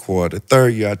this quad. The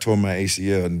third year I tore my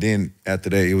ACL. And then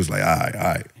after that, it was like, all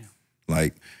right.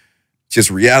 Like, just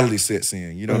reality sets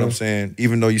in. You know what I'm saying?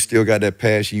 Even though you still got that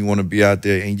passion, you want to be out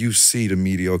there and you see the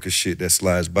mediocre shit that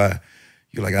slides by.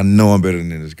 You're like, I know I'm better than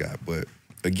this guy. But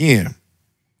again,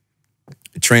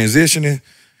 transitioning,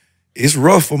 it's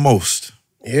rough for most.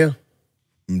 Yeah.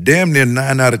 Damn near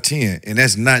 9 out of 10. And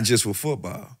that's not just with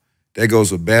football. That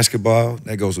goes with basketball,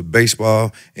 that goes with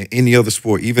baseball, and any other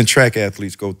sport. Even track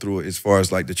athletes go through it as far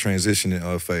as like the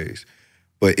transitioning phase.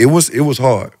 But it was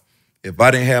hard. If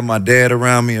I didn't have my dad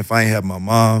around me, if I didn't have my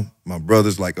mom, my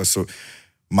brothers, like so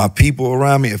my people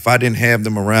around me, if I didn't have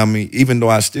them around me, even though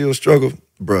I still struggle,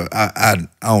 bro, I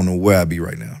don't know where I'd be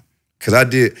right now. Cause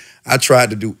I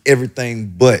tried to do everything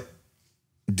but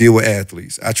deal with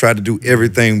athletes. I tried to do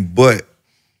everything but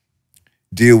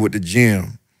deal with the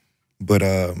gym. But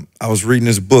I was reading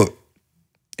this book,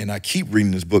 and I keep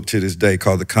reading this book to this day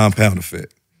called The Compound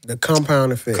Effect. The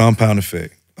Compound Effect. Compound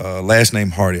Effect. Last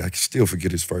name Hardy. I can still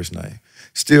forget his first name.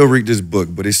 Still read this book,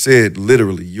 but it said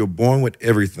literally, you're born with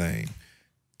everything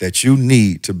that you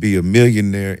need to be a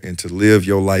millionaire and to live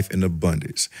your life in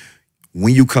abundance.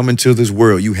 When you come into this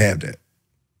world, you have that.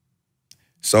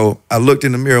 So I looked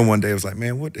in the mirror one day, I was like,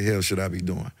 man, what the hell should I be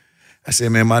doing? I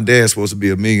said, man, my dad's supposed to be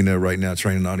a millionaire right now,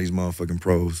 training all these motherfucking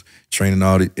pros, training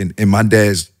all the, and my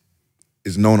dad's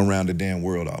is known around the damn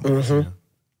world almost.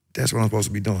 That's what I'm supposed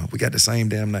to be doing. We got the same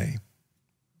damn name.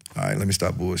 All right, let me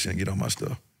stop bullshitting and get on my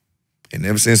stuff. And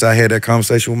ever since I had that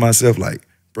conversation with myself, like,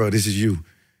 bro, this is you.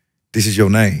 This is your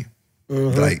name.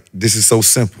 Like, this is so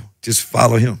simple. Just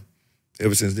follow him.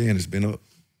 Ever since then, it's been up.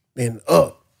 Been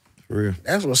up. For real.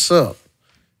 That's what's up.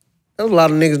 There's a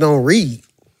lot of niggas don't read.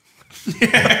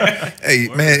 Hey,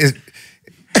 man,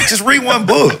 just read one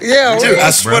book. Yeah,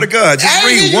 I swear to God, just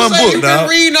read one book, you dog. been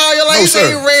reading all your life. No, You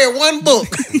say sir. you read one book.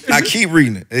 I keep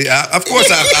reading it. Of course,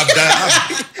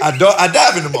 I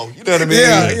dive into more. You know what I mean?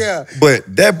 Yeah.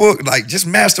 But that book, like, just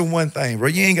master one thing, bro.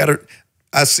 You ain't got to.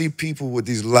 I see people with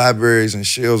these libraries and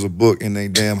shelves of book in their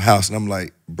damn house, and I'm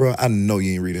like, bro, I know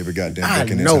you ain't read every goddamn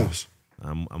book in this house.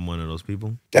 I'm one of those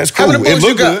people. That's cool. How many It books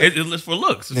look you got? good. It's for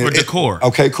looks. It's for decor.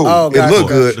 Okay, cool. Oh, it gotcha. look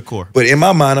good. Decor. But in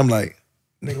my mind, I'm like,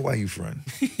 nigga, why you fronting?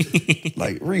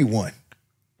 Like, read one.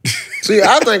 See,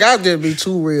 I think I'll just be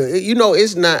too real. You know,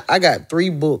 it's not, I got 3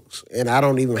 books and I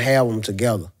don't even have them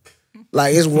together.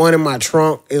 Like, it's one in my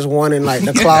trunk, it's one in, like,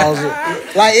 the closet.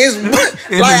 Like, it's, like,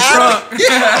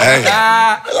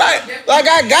 like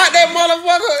I got that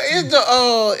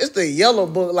motherfucker. It's the yellow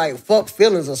book, like, Fuck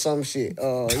Feelings or some shit.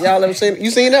 Y'all ever seen,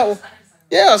 you seen that one?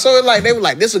 Yeah, so it's like, they were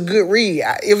like, this is a good read.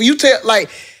 If you tell, like,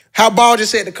 how Ball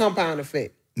just said, The Compound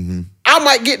Effect. I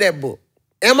might get that book.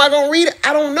 Am I gonna read it?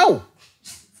 I don't know.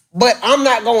 But I'm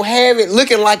not gonna have it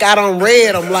looking like I done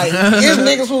read them. Like, there's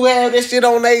niggas who have this shit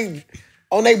on they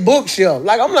bookshelf.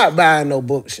 Like, I'm not buying no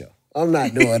bookshelf. I'm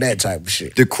not doing that type of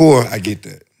shit. Decor, I get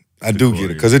that. I do get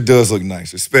it, because it does look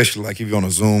nice, especially like if you're on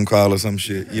a Zoom call or some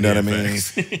shit. You know what I mean?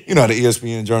 You know how the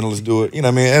ESPN journalists do it. You know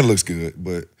what I mean? That looks good.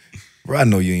 But, bro, I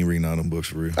know you ain't reading all them books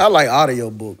for real. I like audio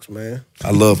books, man.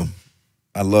 I love them.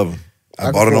 I love them.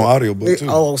 I bought it on audiobook too.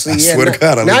 Oh, see, I yeah. swear to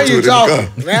God, I now listened to you it in the talking.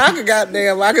 car. Man,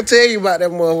 I could tell you about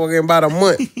that motherfucker in about a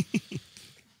month.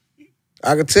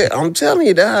 I'm telling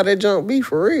you, that's how that junk be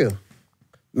for real.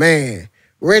 Man,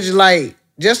 Reggie, like,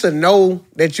 just to know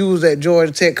that you was at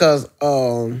Georgia Tech, because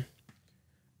I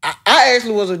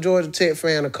actually was a Georgia Tech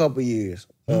fan a couple years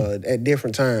at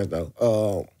different times,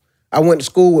 though. I went to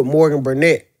school with Morgan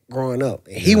Burnett growing up,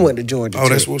 and he went to Georgia Tech. Oh,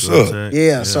 that's what's up.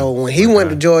 Yeah, so when he went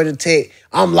to Georgia Tech,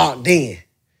 I'm locked in.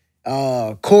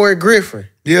 Corey Griffin.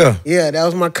 Yeah. Yeah, that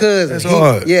was my cousin. That's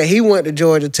hard. Yeah, he went to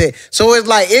Georgia Tech. So it's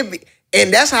like,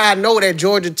 and that's how I know that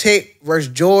Georgia Tech versus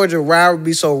Georgia rivalry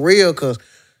be so real, because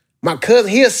my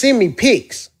cousin, he'll send me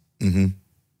pics.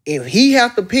 If he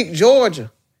have to pick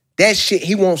Georgia, that shit,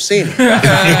 he won't send it.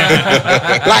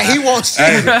 Like, he won't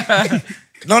send it.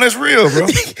 No, that's real, bro.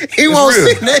 He won't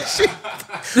send that shit.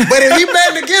 But if he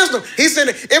betting against him, he send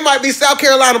it. It might be South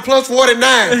Carolina plus 49.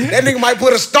 That nigga might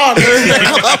put a star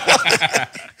there.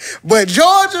 But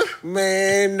Georgia,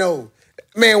 man, no.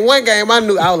 Man, one game I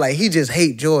was like, he just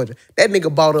hate Georgia. That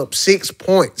nigga bought up 6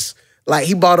 points. Like,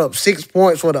 he bought up 6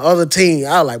 points for the other team.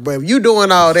 I was like, bro, if you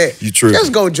doing all that, you tripping.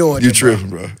 Just go Georgia. You tripping,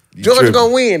 bro. Georgia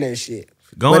gonna win that shit.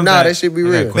 But nah, that shit be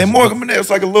real. Man, Morgan Burnett's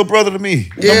like a little brother to me.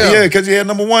 Yeah. Because he had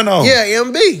number 1 on. Yeah,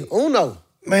 MB, Uno.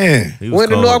 Man.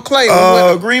 Went to North Clay.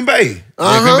 Green Bay.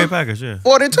 Green Bay Packers, yeah.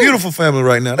 42. Beautiful family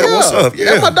right now. That's what's up. Yeah.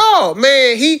 That's my dog.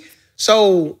 Man,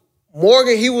 so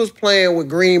Morgan, he was playing with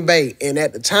Green Bay. And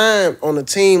at the time on the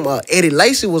team, Eddie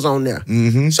Lacy was on there.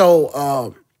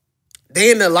 So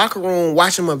they in the locker room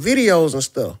watching my videos and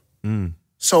stuff.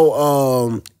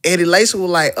 So Eddie Lacy was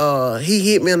like,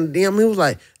 he hit me in the DM. He was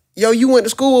like, yo, you went to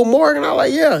school with Morgan? I was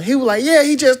like, yeah. He was like, yeah,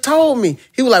 he just told me.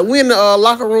 He was like, we in the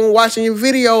locker room watching your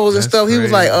videos and stuff. He was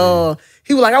like,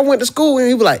 I went to school. And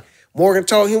he was like, Morgan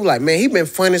told him, he was like, man, he been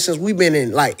funny since we been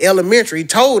in, like, elementary. He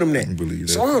told him that. I believe that.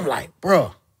 So I'm like,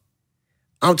 bro,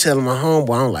 I'm telling my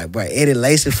homeboy, I'm like, bro, Eddie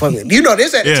Lacy fucking, you know,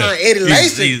 this at the time, Eddie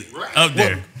Lacy. He's up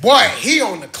there. Boy, he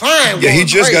on the climb. Yeah, he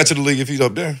just crazy. got to the league if he's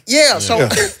up there. Yeah, so...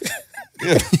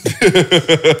 Yeah.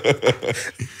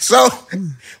 So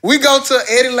we go to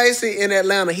Eddie Lacy in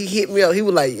Atlanta. He hit me up. He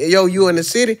was like, yo, you in the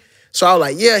city? So I was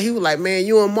like, yeah. He was like, man,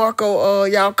 you and Marco,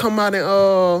 y'all come out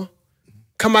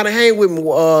come out and hang with me,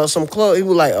 some club. He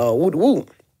was like, woo woo.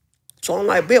 So I'm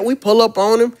like, bet we pull up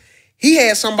on him. He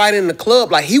had somebody in the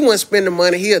club, like he wasn't spending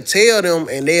money. He'll tell them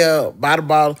and they'll buy the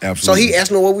bottle. Absolutely. So he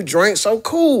asked me what we drank. So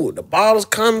cool. The bottles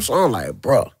come. So I'm like,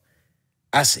 bro.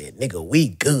 I said, nigga, we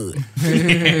good.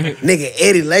 Nigga,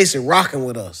 Eddie Lacy rocking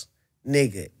with us.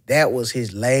 Nigga, that was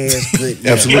his last good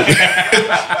year. Absolutely.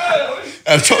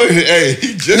 I told you, hey,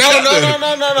 he just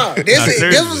No.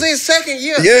 This was his second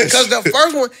year. Yes. Because the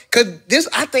first one,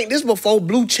 I think this before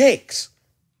blue checks.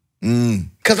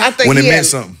 Because I think when it meant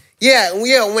something. Yeah,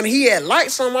 when he had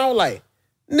liked something, I was like,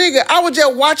 nigga, I was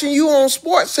just watching you on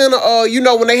Sports Center,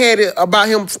 when they had it about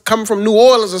him coming from New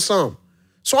Orleans or something.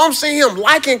 So I'm seeing him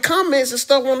liking comments and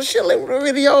stuff on the shit like the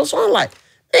video. So I'm like,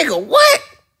 nigga, what?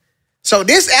 So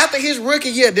this after his rookie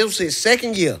year, this was his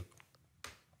second year.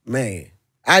 Man,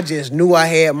 I just knew I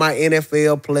had my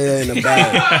NFL player in the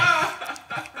bag.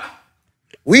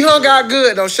 We hung out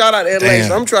good though. Shout out to LA.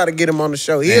 So I'm trying to get him on the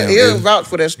show. He'll vouch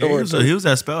for that story. He was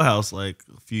at Spellhouse like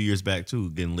a few years back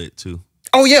too, getting lit too.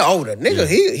 Oh yeah, the nigga.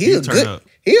 Yeah. He'll good. Up.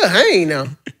 He'll hang now.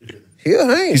 He'll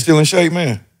hang. He's still in shape,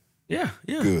 man. Yeah.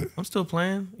 Good. I'm still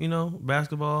playing.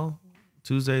 Basketball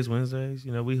Tuesdays, Wednesdays.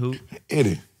 We hoop.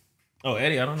 Eddie. Oh,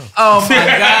 Eddie, I don't know. Oh my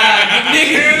God,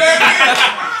 nigga.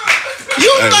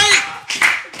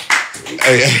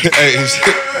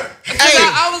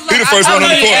 I was like, he the first one on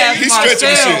the court. He's stretching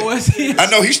this shit. I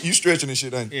know you stretching this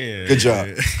shit, ain't you? Yeah. Good job.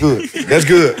 Good. That's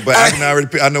good. But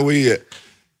I know where he at.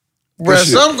 Bro,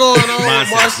 something going on with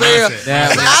Marcel.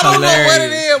 I don't know what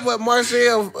it hilarious. is, but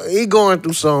Marcel, he going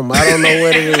through something. I don't know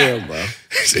what it is, bro.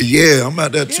 He said, yeah, I'm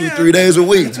out there 2-3 days a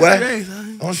week. Boy.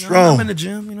 I'm strong. I'm in the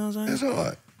gym, you know what I'm saying? That's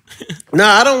hard. Nah,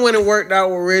 I don't went and worked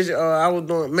out with Reggie. I was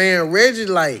doing, man, Reggie,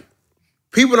 like,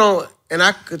 people don't, and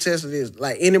I could attest to this,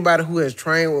 like, anybody who has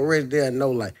trained with Reggie, they'll know,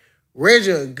 like,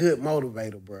 Reggie a good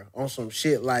motivator, bro, on some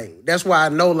shit. Like, that's why I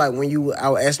know, like, when I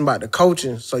was asking about the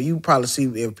coaching, so you probably see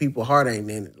if people heart ain't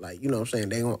in it, like, you know what I'm saying,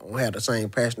 they don't have the same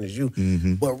passion as you.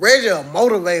 Mm-hmm. But Reggie a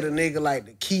motivator, nigga, like,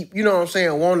 to keep, you know what I'm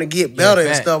saying, wanting to get better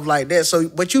and stuff like that. So,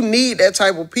 but you need that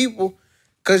type of people,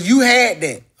 because you had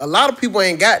that. A lot of people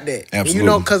ain't got that.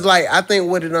 Absolutely. And, because, like, I think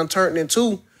what it done turned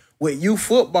into with youth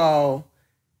football,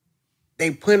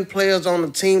 they putting players on the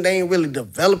team. They ain't really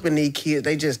developing these kids.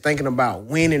 They just thinking about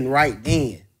winning right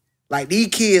then. Like, these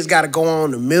kids got to go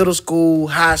on to middle school,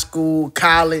 high school,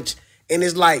 college, and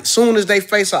it's like, soon as they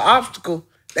face an obstacle,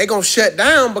 they gonna shut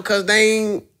down because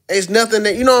it's nothing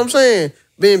that, you know what I'm saying,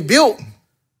 been built.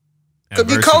 Because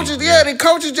the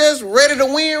coaches just ready to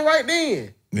win right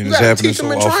then. And you got to teach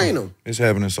them and train them. It's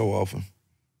happening so often.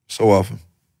 So often.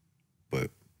 But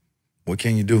what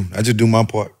can you do? I just do my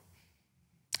part.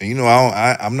 And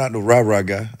I'm not the rah-rah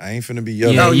guy. I ain't finna be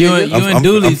yelling. Yeah, you and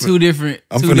Dooley two different.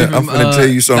 I'm finna tell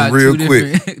you something real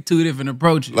quick. Two different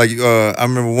approaches. Like I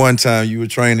remember one time you were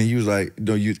training. You was like,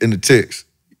 you in the text.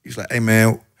 You was like, hey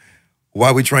man,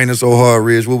 why we training so hard,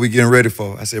 Reg? What we getting ready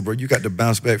for? I said, bro, you got to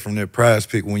bounce back from that prize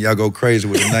pick when y'all go crazy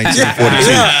with the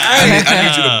 1942. I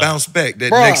need you to bounce back that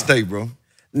next day, bro.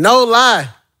 No lie.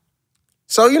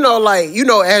 So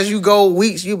as you go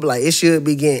weeks, you be like, it should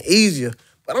be getting easier.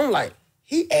 But I'm like,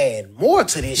 he add more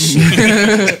to this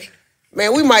shit.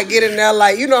 Man, we might get in there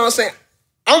like, you know what I'm saying?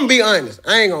 I'm gonna be honest.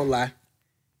 I ain't gonna lie.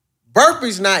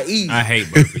 Burpees not easy. I hate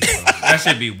burpees, bro. That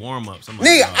should be warm-ups.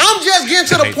 Nigga, I'm just getting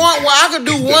to the point where I could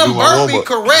do one burpee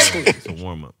correctly. It's a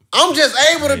warm-up. I'm just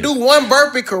able to do one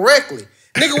burpee correctly.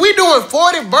 Nigga, we doing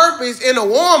 40 burpees in a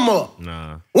warm-up.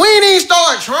 Nah. We ain't even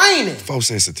start training. 4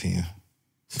 sets of 10.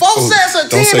 4 sets of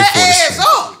 10, that adds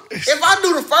up. If I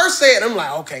do the first set, I'm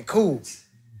like, okay, cool.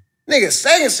 Nigga,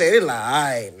 second set, it like, all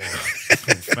right, man.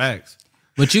 Facts.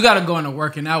 But you got to go into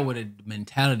working out with a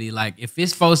mentality. Like, if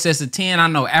it's 4 sets of 10, I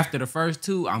know after the first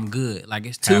 2, I'm good. Like,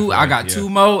 it's 2, halfway, I got 2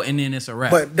 more, and then it's a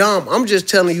wrap. But, Dom, I'm just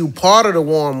telling you part of the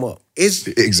warm-up. It's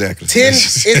exactly 10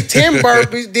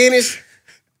 burpees, then it's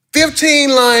 15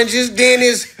 lunges, then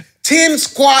it's 10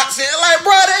 squats. And like,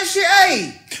 bro, that shit,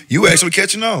 hey. You actually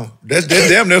catching on. That's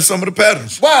damn near some of the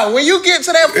patterns. Wow, when you get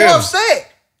to that 4th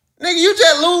set, nigga, you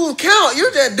just lose count.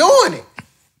 You just doing it.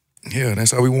 Yeah,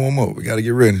 that's how we warm up. We got to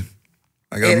get ready.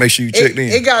 I got to make sure you checked in.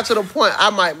 It got to the point I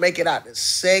might make it out the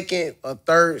 2nd or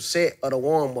 3rd set of the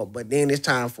warm-up, but then it's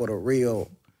time for the real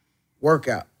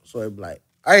workout. So it be like,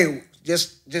 hey,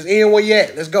 just in where you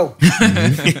at. Let's go.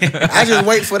 I just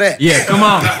wait for that. Yeah, come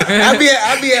on. I be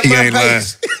at my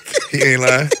pace. He ain't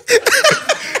lying.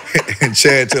 And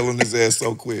Chad telling his ass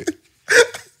so quick.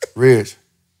 Reg,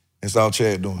 it's all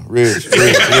Chad doing. Reg.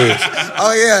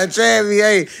 Oh, yeah, Chad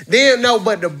VA. Then, no,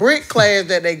 but the brick class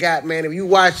that they got, man, if you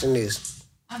watching this.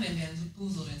 I've been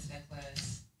bamboozled into that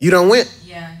class. You done went?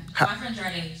 Yeah. My friend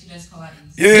Jardine, she does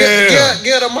Pilates. Yeah.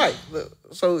 Get a mic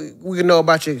so we can know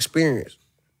about your experience.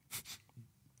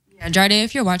 Yeah, Jardine,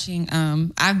 if you're watching,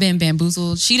 I've been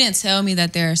bamboozled. She didn't tell me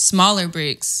that there are smaller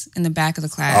bricks in the back of the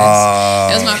class.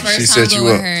 It was my first time going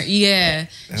with her. Yeah.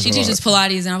 She teaches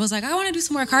Pilates, and I was like, I want to do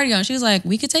some more cardio. And she was like,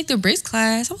 we could take the bricks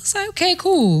class. I was like, okay,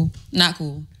 cool. Not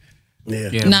cool.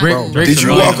 Yeah. Not cool. Did you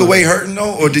walk away hurting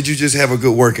though, or did you just have a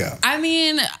good workout? I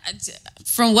mean,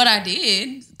 from what I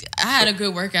did, I had a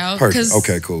good workout. Perfect.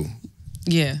 Okay, cool.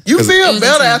 Yeah. You feel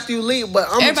better after you leave, but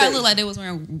everybody looked like they was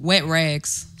wearing wet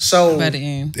rags. So by the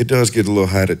end. It does get a little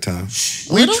hot at times.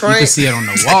 We train. You can see it on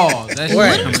the walls. That's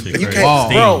you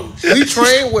can't, bro. We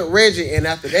trained with Reggie, and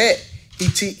after that,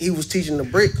 he was teaching the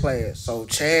brick class. So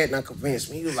Chad not convinced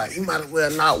me. He was like, "You might as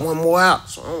well knock one more out."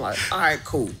 So I'm like, "All right,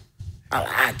 cool."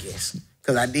 I guess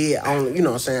because I did only, you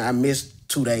know what I'm saying. I missed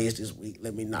 2 days this week.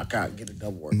 Let me knock out and get a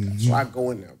double workout. So I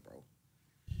go in there, bro.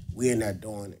 We in there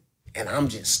doing it. And I'm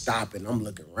just stopping. I'm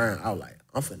looking around. I was like,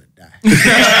 I'm finna die.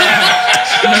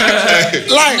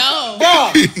 Like, no.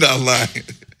 Bro. He's not lying.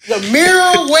 The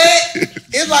mirror wet.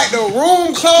 It's like the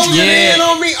room closing in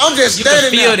on me. I'm just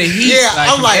standing there. The heat. Yeah,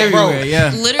 I'm like, bro.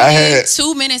 Yeah. Literally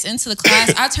 2 minutes into the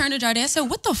class, I turned to Jardine. I said,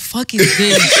 "What the fuck is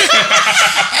this?"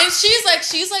 And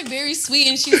she's like very sweet,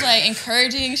 and she's like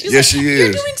encouraging. She's like, she is.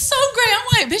 "You're doing so great." I'm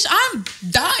like, "Bitch, I'm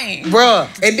dying, Bruh.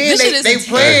 And then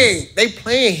they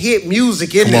playing hit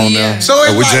music in there. now. So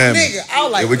it's we like, jamming. nigga, I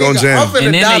was like, we gonna jam. I'm finna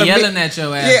And then die they to yelling at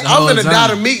your ass. Yeah, I'm finna die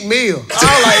to Meek Mill. I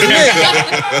was like,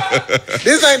 nigga,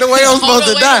 this ain't the way I'm supposed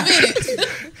to die.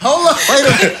 Hold on, wait a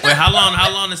minute. Wait, how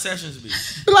long the sessions be?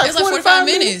 It's like 45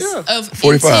 minutes of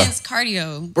 45. intense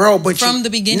cardio, Bro, but from the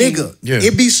beginning. Nigga,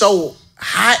 it be so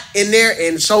hot in there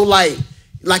and so like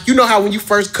you know how when you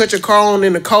first cut your car on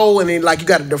in the cold and then like you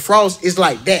got to defrost, it's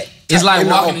like that. It's like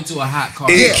walking into a hot car.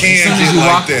 It can get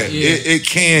like that. Yeah. It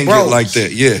can get like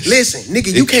that, yes. Listen,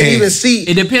 nigga, you can't even see.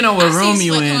 It depends on what room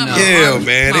you in. Yeah,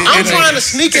 man. I'm trying to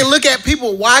sneak and look at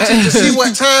people watching to see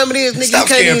what time it is, nigga. Stop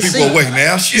you can't even scaring see. people away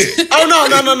now. Shit. Oh, no.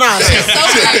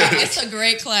 It's a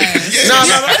great class. No.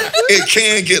 It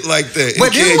can get like that.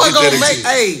 But this what gonna make,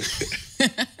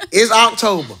 it's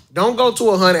October. Don't go to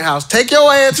a 100 house. Take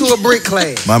your ass to a brick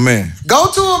class. My man.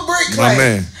 Go to a brick class. My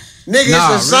man. Nigga,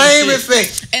 it's the same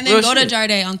effect. And then go to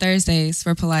Jardine on Thursdays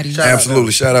for Pilates.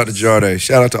 Absolutely. Shout out to Jardine.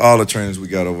 Shout out to all the trainers we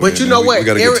got over there. But you know what? We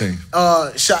got a good team.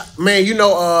 Man, you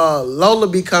know, Lola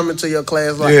be coming to your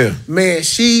class like, man,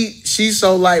 she's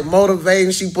so like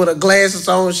motivating. She put her glasses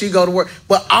on, she go to work.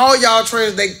 But all y'all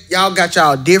trainers, y'all got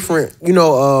y'all different, you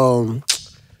know,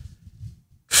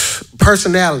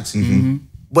 personalities. Mm-hmm.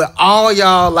 But all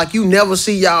y'all, like, you never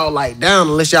see y'all like down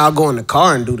unless y'all go in the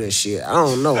car and do that shit. I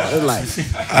don't know. It's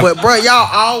like, but bro, y'all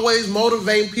always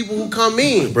motivating people who come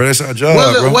in. Bro, that's our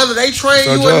job, whether they train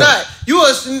you or not.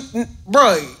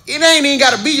 Bro, it ain't even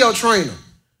got to be your trainer.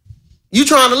 You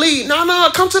trying to lead? No,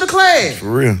 come to the class. For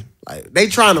real. Like, they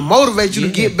trying to motivate you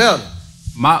to get better.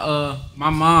 My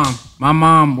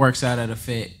mom works out at a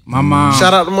FET. My mom.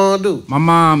 Shout out to Mom Dude. My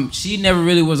mom, she never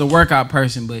really was a workout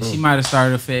person, but she might have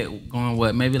started a FET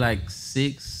going maybe like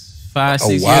 5,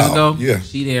 6 years ago. Yeah.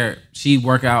 She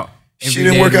work out. She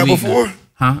didn't work out before?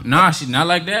 Huh? Nah, she not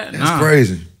like that. That's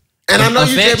crazy. And I know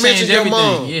you just mentioned your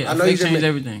mom. Yeah, I know you changed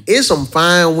everything. It's some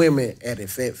fine women at a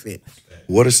FET.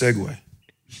 What a segue.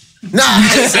 Nah.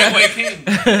 Segway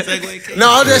King. No,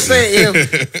 I'm just saying,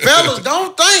 if fellas,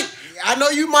 don't think. I know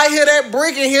you might hear that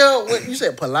brick in here. What you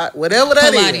said, Pilates, whatever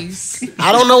that is.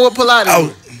 I don't know what Pilates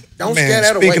is. Don't scare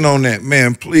that away. Speaking on that,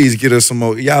 man, please get us some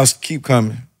more. Y'all keep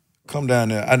coming. Come down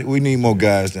there. We need more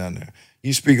guys down there.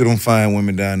 You speak of them fine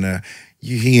women down there.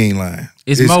 He ain't lying.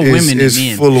 It's more women than men.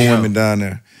 It's full of women down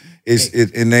there.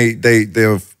 And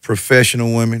they're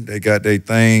professional women. They got their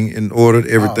thing in order.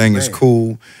 Everything is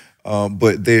cool.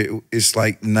 But it's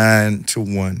like 9 to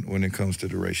 1 when it comes to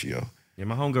the ratio. Yeah,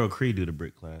 my homegirl Cree do the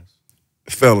brick class.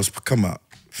 Fellas, come out.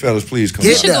 Fellas, please come out.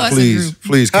 We should go as a group.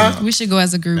 Please come out. We should go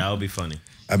as a group. That would be funny.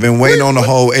 I've been waiting on the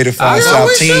whole 85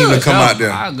 South team to come out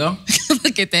there. I'll go.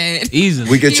 Look at that. Easily.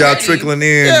 We get y'all trickling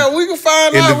in. Yeah, we can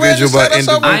find individual by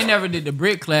individual. I ain't never did the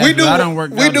brick class. We do. I don't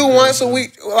work. We do once a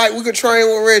week. Like we could train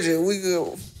with Reggie. We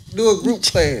could do a group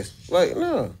class. Like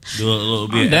no. Do a little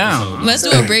bit. I'm down. Let's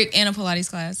do a brick and a Pilates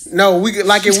class. No, we could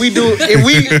because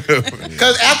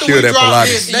after we drop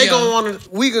this, they gonna want to.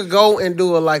 We could go and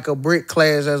do a brick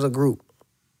class as a group.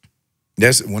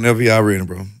 That's whenever y'all ready,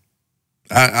 bro.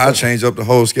 I'll change up the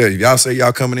whole schedule. If y'all say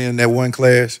y'all coming in that one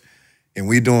class and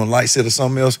we doing light set or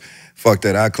something else, fuck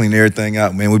that. I'll clean everything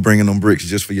out, man. We bringing them bricks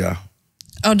just for y'all.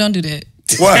 Oh, don't do that.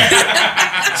 What?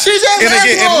 She just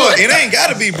and look, it ain't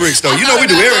got to be bricks though. You know we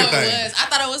do everything. I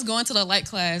thought I was going to the light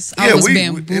class. Yeah,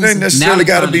 it ain't necessarily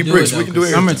got to be bricks. We can do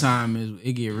everything. Summertime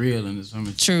it get real in the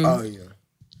summer. True. Oh yeah.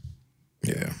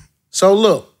 Yeah. So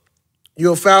look,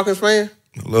 you a Falcons fan?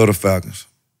 I love the Falcons.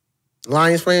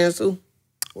 Lions fans too?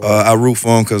 I root for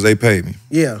them because they pay me.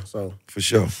 Yeah, so for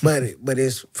sure. But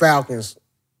it's Falcons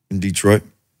in Detroit.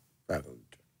 Falcons.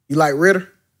 You like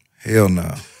Ritter? Hell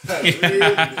no.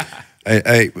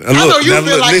 Hey, look, I know you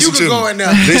feel like you could go in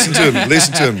there.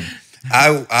 Listen to me.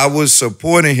 I was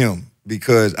supporting him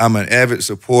because I'm an avid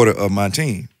supporter of my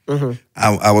team. Mm-hmm.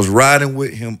 I was riding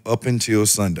with him up until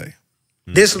Sunday.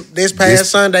 This past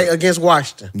Sunday against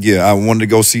Washington. Yeah, I wanted to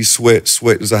go see Sweat.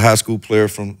 Sweat is a high school player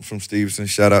from Stevenson.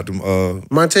 Shout out to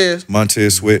Montez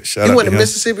Sweat. Shout out to him. He went to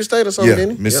Mississippi State or something,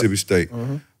 didn't he? Mississippi State.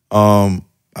 Mm-hmm.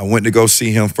 I went to go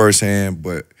see him firsthand,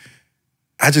 but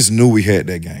I just knew we had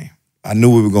that game. I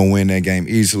knew we were going to win that game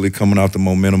easily coming off the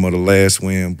momentum of the last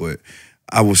win, but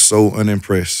I was so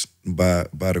unimpressed by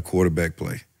the quarterback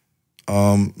play.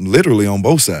 Literally on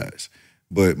both sides,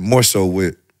 but more so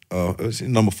with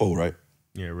number 4, right?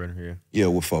 Yeah, right here. Yeah,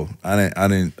 with 4. I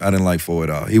didn't like 4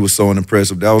 at all. He was so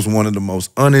unimpressive. That was one of the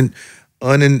most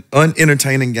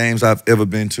unentertaining games I've ever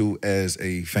been to as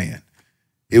a fan.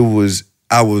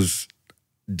 I was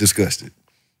disgusted.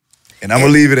 And I'm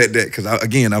going to leave it at that because,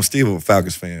 again, I'm still a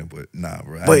Falcons fan, but nah,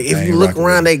 bro. But if you look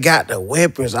around, they got the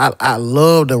weapons. I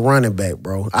love the running back,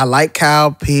 bro. I like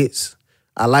Kyle Pitts.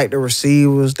 I like the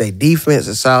receivers. Their defense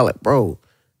is solid, bro.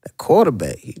 The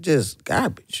quarterback, he just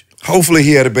garbage. Hopefully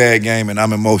he had a bad game and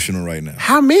I'm emotional right now.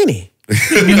 How many?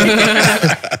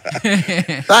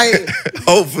 Like,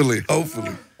 hopefully.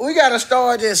 We got to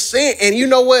start just saying, and you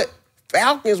know what?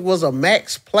 Falcons was a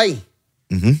max play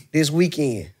this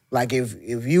weekend. Like if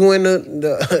you in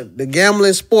the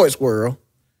gambling sports world,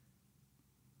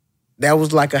 that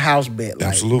was like a house bet. Like,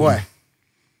 absolutely. Boy,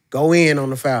 go in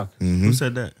on the Falcons. Mm-hmm. Who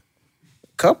said that?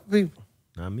 A couple people.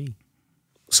 Not me.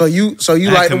 So you like to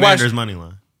watch Commanders money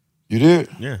line. You did?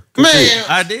 Yeah. Man,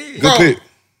 I did. Good pick.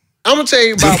 I'm gonna tell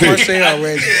you about Marcel,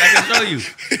 Reggie. I can show you.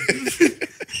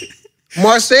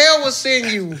 Marcel will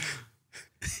send you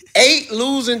 8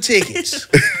 losing tickets.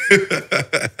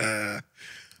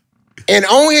 And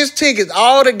on his tickets,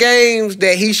 all the games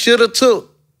that he should have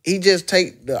took, he just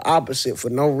take the opposite for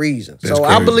no reason. That's so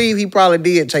crazy. I believe he probably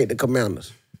did take the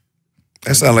Commanders.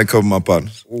 That sounds like a couple of my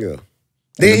partners. Yeah.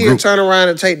 Then he'll turn around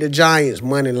and take the Giants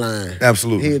money line.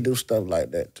 Absolutely. He'll do stuff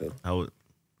like that too. I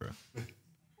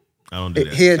don't do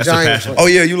that. He a That's Giants fan. Oh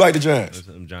yeah, you like the Giants?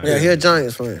 Yeah, he a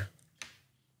Giants fan.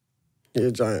 He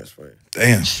a Giants fan.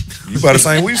 Damn. You about the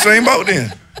same boat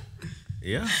then.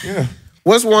 Yeah. Yeah.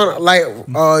 What's one, like,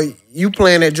 you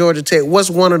playing at Georgia Tech,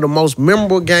 what's one of the most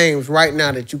memorable games right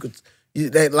now that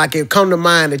that it come to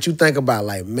mind that you think about,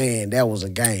 like, man, that was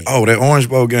a game? Oh, that Orange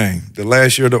Bowl game. The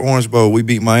last year of the Orange Bowl, we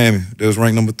beat Miami. That was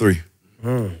ranked number 3.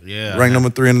 Yeah. Ranked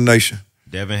number 3 in the nation.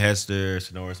 Devin Hester,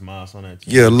 Sonoris Moss on that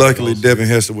team. Yeah, luckily Devin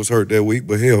Hester was hurt that week,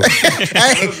 but hell.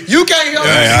 Hey, you can't help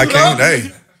Hey, I can't. Hey.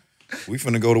 Hey, we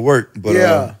finna go to work.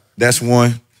 But that's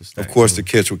one. Of course, the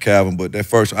catch with Calvin. But that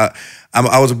first, I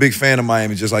was a big fan of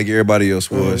Miami, just like everybody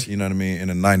else was. You know what I mean? In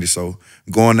the '90s, so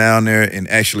going down there and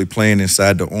actually playing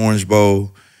inside the Orange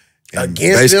Bowl and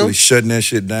against basically them? shutting that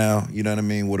shit down. You know what I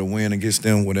mean? With a win against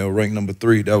them, when they were ranked number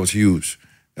 3, that was huge.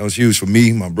 That was huge for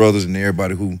me, my brothers, and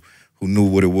everybody who knew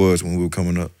what it was when we were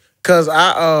coming up. Cause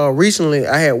I recently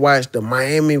I had watched the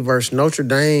Miami versus Notre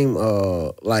Dame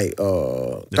 30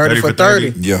 for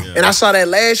 30. Yeah. And I saw that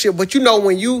last year. But you know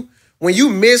when you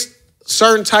miss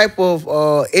certain type of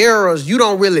eras, you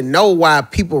don't really know why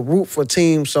people root for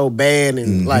teams so bad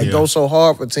and go so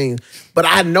hard for teams. But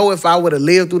I know if I would have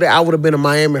lived through that, I would have been a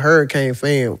Miami Hurricane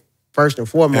fan first and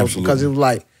foremost. Absolutely. Because it was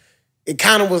like it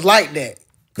kind of was like that.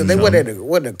 Because they were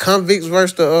the convicts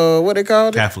versus the what they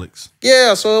called it? Catholics.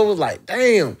 Yeah, so it was like,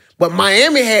 damn. But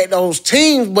Miami had those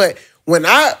teams, but when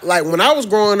I was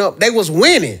growing up, they was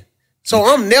winning. So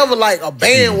I'm never like a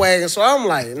bandwagon. So I'm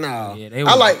like, nah. Yeah, they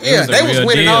was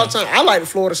winning all the time. I like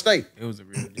Florida State. It was a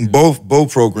real deal.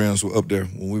 Both programs were up there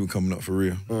when we were coming up for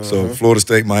real. So Florida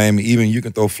State, Miami, even you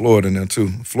can throw Florida in there too.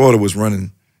 Florida was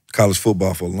running college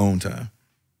football for a long time.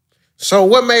 So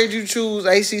what made you choose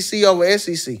ACC over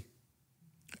SEC?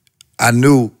 I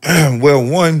knew, Tech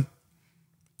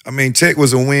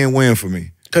was a win-win for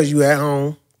me. Because you at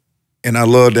home. And I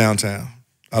love downtown.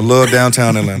 I love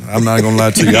downtown Atlanta. I'm not going to lie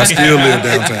to you. I still live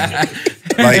downtown.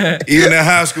 Like, even in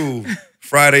high school,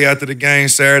 Friday after the game,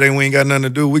 Saturday, we ain't got nothing to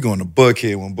do, we going to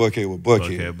Buckhead when Buckhead was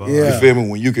Buckhead. Yeah. You feel me?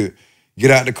 When you could get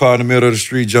out the car in the middle of the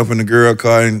street, jump in the girl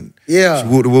car and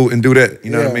whoop and do that. You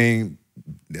know what I mean?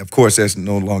 Of course, that's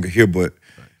no longer here, but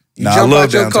Jump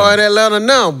out your car in Atlanta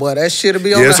now, boy. That shit'll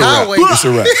be on the highway. It's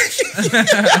a wrap.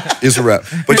 It's a wrap.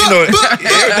 But you know,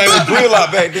 everything was real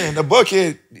out back then. The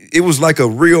Buckhead, it was like a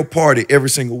real party every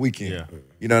single weekend. Yeah.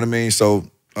 You know what I mean? So,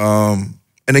 and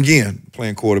again,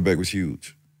 playing quarterback was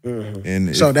huge. Mm-hmm.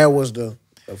 And so that was the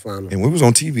final. And we was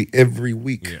on TV every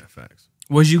week. Yeah, facts.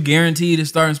 Was you guaranteed a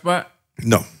starting spot?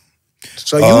 No.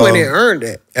 So you went and earned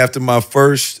that. After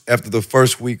the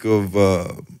first week of,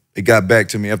 it got back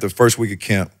to me after the first week of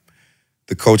camp.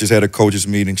 The coaches had a coaches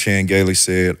meeting. Chan Gailey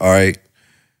said, all right,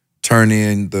 turn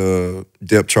in the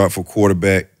depth chart for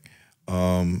quarterback.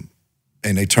 And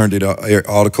they turned it out.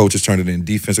 All the coaches turned it in.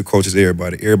 Defensive coaches,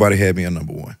 everybody. Everybody had me at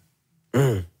number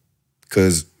one.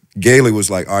 Because Gailey was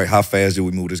like, all right, how fast do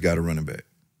we move this guy to running back?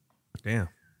 Damn.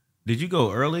 Did you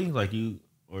go early?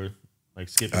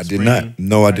 Skip? I did not.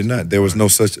 No, I did not. There was no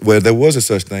such, there was a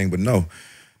such thing, but no.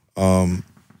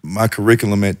 My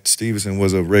curriculum at Stevenson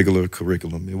was a regular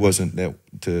curriculum. It wasn't that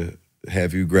to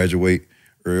have you graduate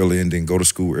early and then go to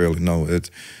school early. No,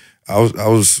 I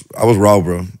was raw,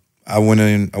 bro. I went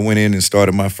in and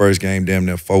started my first game damn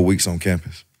near 4 weeks on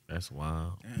campus. That's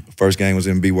wild. The first game was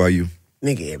in BYU.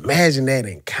 Nigga, imagine that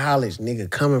in college, nigga,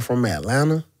 coming from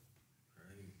Atlanta.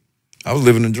 I was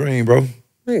living the dream, bro.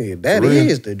 Nigga, that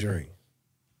is the dream.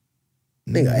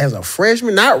 Nigga, as a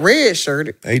freshman, not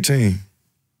red-shirted. 18.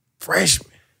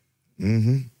 Freshman.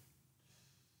 Mm-hmm.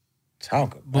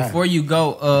 Talk about Before you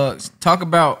go, talk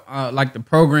about like the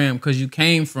program, because you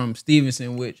came from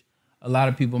Stevenson, which a lot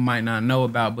of people might not know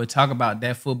about, but talk about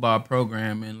that football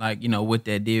program and like, you know, what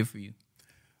that did for you.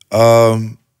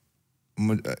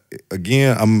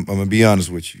 Again, I'm gonna be honest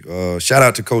with you. Shout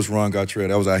out to Coach Ron Gartrell.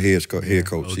 That was our head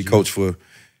coach. He coached for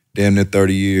damn near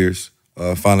 30 years.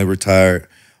 Finally retired.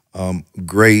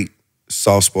 Great,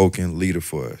 soft-spoken leader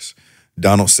for us.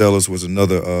 Donald Sellers was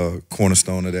another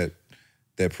cornerstone of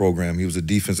that program. He was a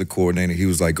defensive coordinator. He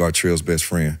was like Gartrell's best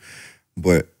friend.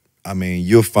 But, I mean,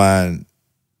 you'll find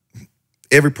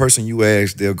every person you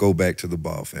ask, they'll go back to the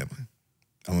Ball family.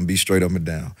 I'm going to be straight up and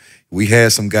down. We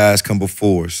had some guys come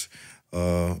before us.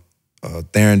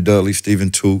 Theron Dudley,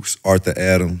 Stephen Tukes, Arthur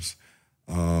Adams,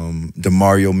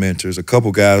 DeMario Mentors, a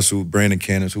couple guys Brandon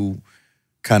Cannons, who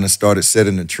kind of started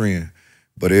setting the trend.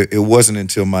 But it wasn't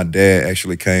until my dad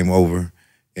actually came over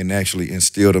and actually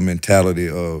instilled a mentality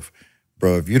of,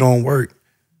 bro, if you don't work,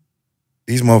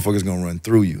 these motherfuckers gonna run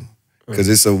through you. Because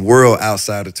it's a world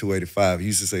outside of 285. He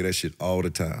used to say that shit all the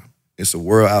time. It's a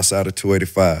world outside of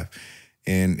 285.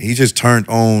 And he just turned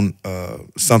on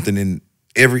something in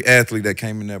every athlete that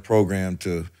came in that program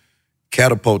to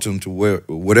catapult them to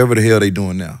whatever the hell they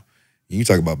doing now. You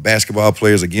talk about basketball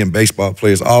players, again, baseball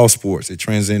players, all sports. He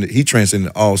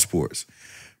transcended all sports.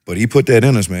 But he put that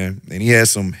in us, man. And he had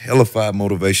some hellified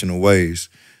motivational ways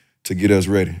to get us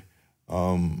ready.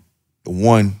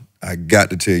 One, I got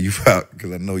to tell you about,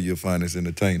 because I know you'll find this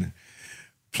entertaining.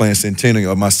 Playing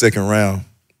Centennial, my second round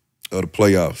of the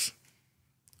playoffs.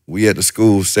 We at the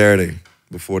school Saturday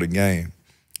before the game.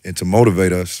 And to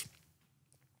motivate us,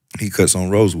 he cuts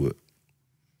on Rosewood.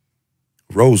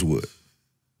 Rosewood.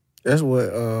 That's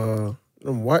what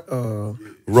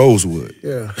Rosewood.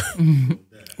 Yeah.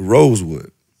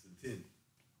 Rosewood.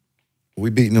 We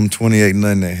beating them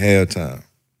 28-0 at halftime.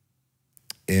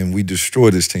 And we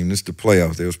destroyed this team. This is the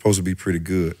playoffs. They were supposed to be pretty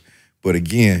good. But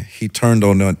again, he turned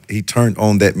on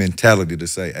that mentality to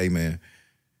say, hey man,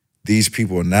 these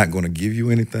people are not going to give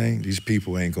you anything. These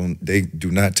people they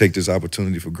do not take this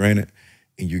opportunity for granted,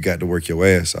 and you got to work your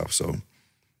ass off. So,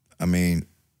 I mean,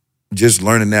 just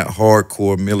learning that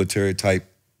hardcore military type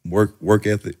work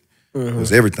ethic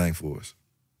was everything for us.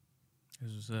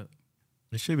 What's up?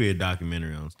 There should be a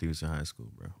documentary on Stevenson High School,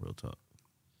 bro. Real talk.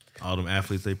 All them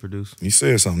athletes they produce. You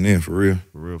said something then, for real.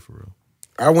 For real.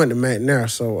 I went to McNair,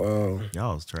 so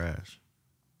y'all was trash.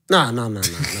 No.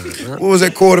 What was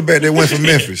that quarterback that went from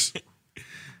Memphis?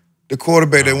 The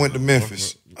quarterback that went to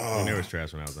Memphis. They was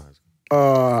trash when I was in high school.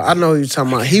 I know who you're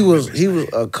talking about. He was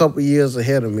a couple years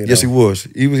ahead of me. Yes, he was.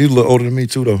 He was a little older than me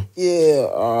too, though. Yeah.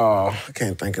 I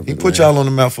can't think of it. He put y'all on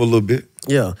the map for a little bit.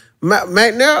 Yeah.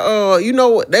 McNair, you know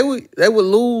what? They would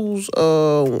lose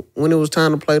when it was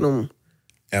time to play them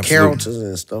Carrolltons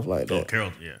and stuff like that. Oh,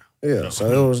 Carrollton, yeah. Yeah,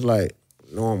 so it was like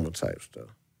normal type stuff.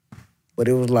 But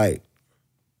it was like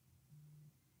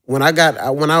when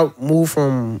I moved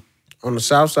from on the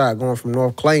south side going from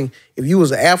North Clayton, if you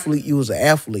was an athlete, you was an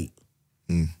athlete.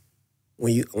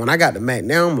 When I got to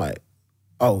McNair, I'm like,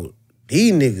 oh,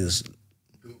 these niggas,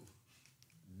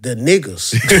 the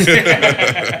niggas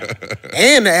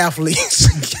and the athletes.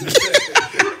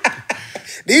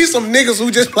 These some niggas who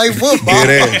just play football.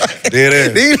 Dead ass.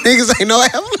 These niggas ain't no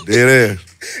athletes. Dead ass.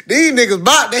 These niggas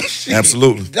bought that shit.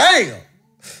 Absolutely. Damn.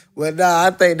 Well, nah,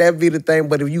 I think that'd be the thing.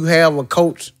 But if you have a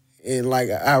coach, and like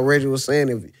how Reggie was saying,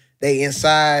 if they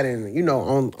inside and, you know,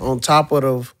 on top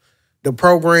of the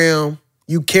program,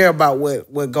 you care about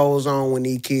what goes on when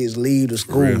these kids leave the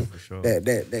school. real, for sure.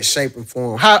 That shaping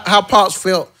for them. How Pops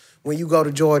felt when you go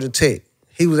to Georgia Tech?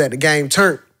 He was at the game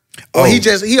turned. Or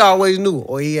he always knew,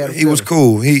 or he had a He was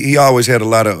cool. He always had a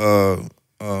lot of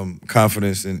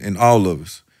confidence in all of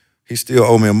us. He still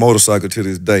owe me a motorcycle to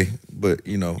this day, but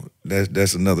you know,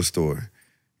 that's another story.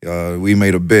 We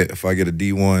made a bet if I get a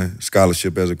D1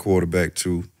 scholarship as a quarterback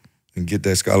and get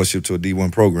that scholarship to a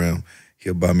D1 program,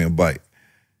 he'll buy me a bike.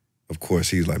 Of course,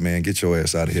 he's like, man, get your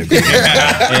ass out of here. Yeah,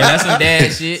 that's some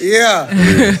dad shit.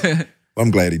 Yeah.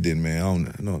 I'm glad he didn't,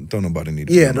 man. Don't nobody need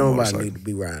to be on a motorcycle. Nobody need to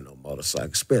be riding on a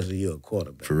motorcycle, especially you're a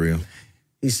quarterback. For real.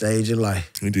 He saved your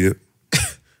life. He did.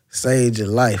 Saved your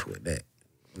life with that.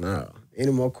 No.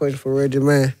 Any more questions for Reggie,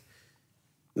 man?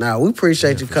 Nah, we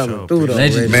appreciate you coming through, though,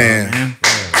 Legend, Reggie. Man.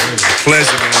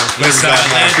 Pleasure, man. Pleasure,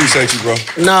 man. Appreciate you, bro.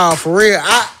 Nah, for real.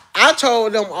 I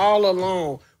told them all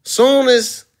along, soon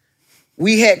as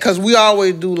we had, because we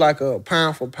always do like a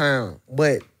pound for pound,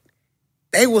 but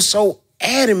they were so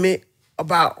adamant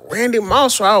about Randy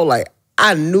Moss. So I was like,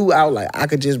 I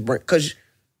could just bring, because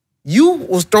you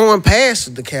was throwing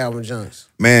passes to Calvin Johnson.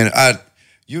 Man,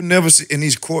 you never see in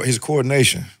his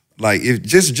coordination. Like,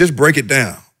 just break it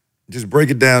down. Just break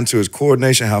it down to his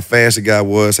coordination, how fast the guy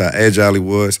was, how agile he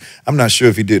was. I'm not sure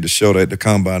if he did the show at the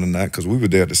combine or not, because we were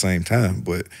there at the same time.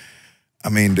 But, I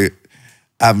mean,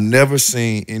 I've never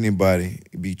seen anybody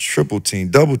be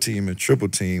double team and triple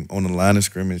team on the line of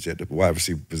scrimmage at the wide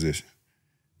receiver position.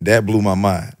 That blew my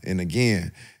mind. And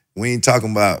again, we ain't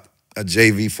talking about a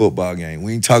JV football game.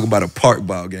 We ain't talking about a park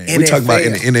ball game. We talking about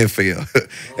in the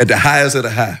NFL, at the highest of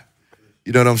the high.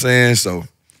 You know what I'm saying? So,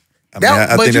 I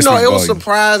think that's it was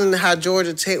surprising how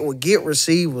Georgia Tech would get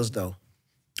receivers, though.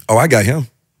 Oh, I got him.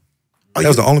 That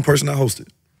was the only person I hosted.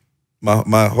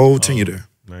 My whole tenure there.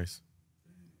 Nice.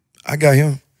 I got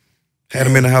him. Had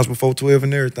him in the house before 12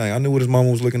 and everything. I knew what his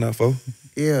mama was looking out for.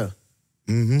 Yeah.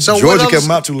 Mm-hmm. So Georgia kept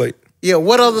him out too late. Yeah,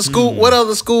 what other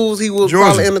schools he was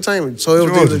probably entertaining? So it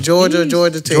was either Georgia or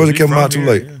Georgia Tech. Georgia kept him out too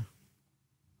late. Yeah.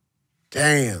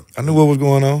 Damn. I knew what was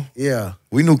going on. Yeah.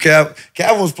 We knew Calvin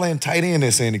was playing tight end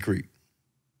at Sandy Creek.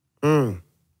 They'll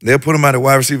put him out at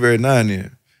wide receiver at 9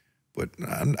 then. But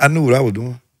I knew what I was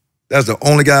doing. That's the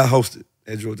only guy I hosted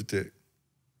at Georgia Tech.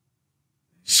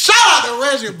 Shout out to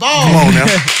Reggie Ball. Come on now.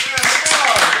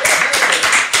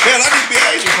 Hell, I need to be an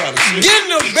agent probably. Getting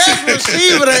the best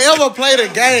receiver to ever play the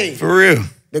game. For real.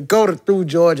 To go through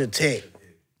Georgia Tech.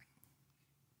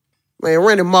 Man,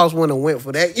 Randy Moss wouldn't have went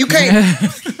for that. You can't.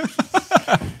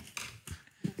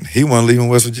 He wasn't leaving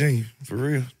West Virginia. For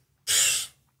real.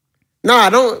 Nah,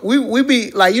 don't. We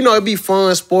be like, you know, it'd be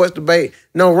fun sports debate.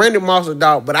 No, Randy Moss a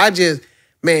dog, but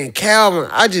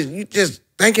Calvin, you just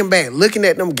thinking back, looking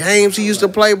at them games he used to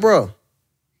play, bro.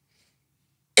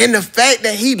 And the fact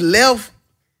that he left,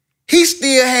 he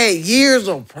still had years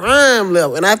of prime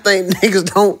left. And I think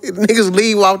niggas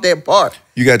leave off that part.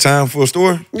 You got time for a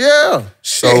story? Yeah.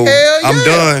 So hell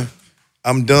yeah.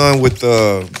 I'm done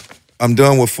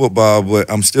with football,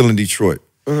 but I'm still in Detroit.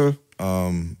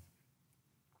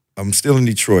 I'm still in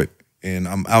Detroit, and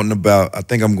I'm out and about. I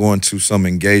think I'm going to some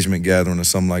engagement gathering or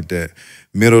something like that.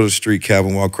 Middle of the street,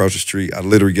 Calvin walk across the street. I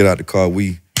literally get out the car,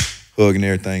 we hug and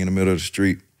everything in the middle of the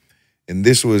street. And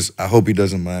this was, I hope he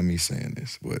doesn't mind me saying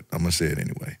this, but I'm going to say it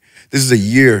anyway. This is a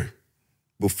year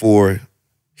before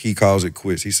he calls it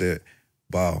quits. He said,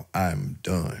 Ball, I'm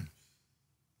done.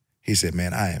 He said,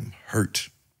 man, I am hurt.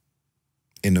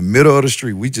 In the middle of the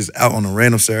street, we just out on a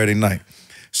random Saturday night.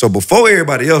 So before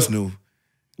everybody else knew,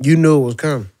 you knew it was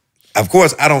coming. Of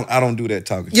course, I don't do that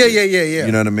talking. Yeah.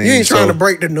 You know what I mean? You ain't trying to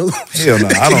break the news. Hell no,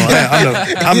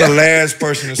 I'm the last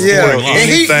person to support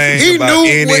anything about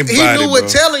anybody. He knew what bro.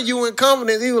 telling you in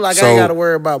confidence. He was like, I ain't got to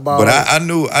worry about Ball. But I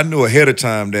knew ahead of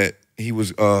time that he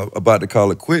was about to call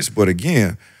it quits. But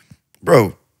again,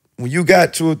 bro, when you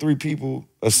got 2 or 3 people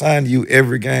assigned to you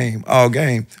every game, all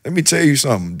game, let me tell you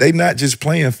something. They not just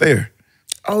playing fair.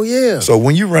 Oh yeah. So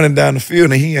when you running down the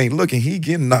field and he ain't looking, he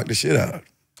getting knocked the shit out.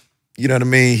 You know what I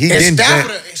mean?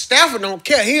 Stafford don't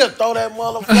care. He'll throw that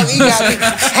motherfucker. He got me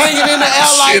hanging in the air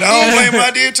like shit, I don't blame him.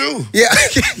 I did too. Yeah.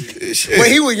 Shit. But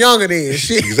he was younger then.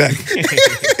 Shit. Exactly.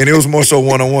 And it was more so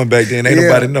one-on-one back then. Ain't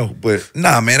nobody know. But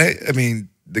nah, man, I mean,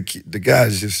 the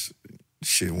guy's just,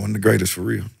 one of the greatest for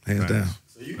real. Hands down.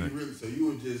 So you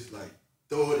would just like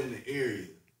throw it in the area.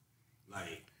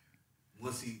 Like,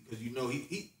 once because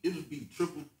it would be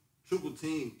triple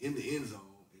team in the end zone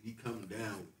and he coming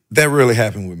down. That really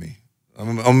happened with me.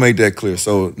 I'm gonna make that clear.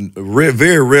 So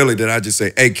very rarely did I just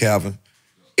say, hey, Calvin,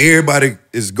 everybody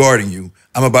is guarding you.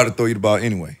 I'm about to throw you the ball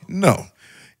anyway. No.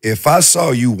 If I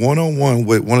saw you one-on-one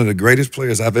with one of the greatest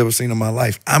players I've ever seen in my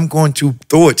life, I'm going to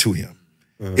throw it to him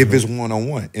if it's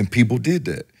one-on-one. And people did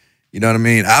that. You know what I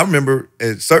mean? I remember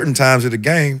at certain times of the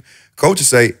game, coaches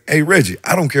say, hey, Reggie,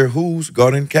 I don't care who's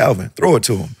guarding Calvin. Throw it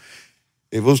to him.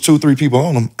 If it was 2 or 3 people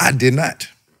on him, I did not.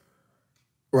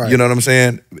 Right. You know what I'm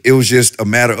saying? It was just a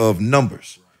matter of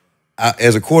numbers.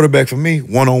 As a quarterback for me,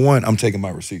 one-on-one, I'm taking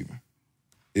my receiver.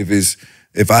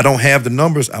 If I don't have the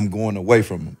numbers, I'm going away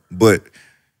from him. But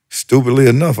stupidly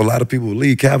enough, a lot of people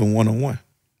leave Calvin one-on-one.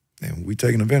 And we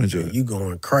taking advantage of it. You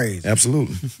going crazy.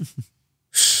 Absolutely.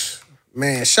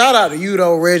 Man, shout out to you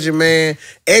though, Reggie, man.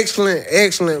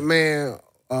 Excellent, man.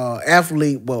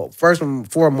 Athlete. Well, first and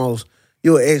foremost,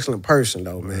 you're an excellent person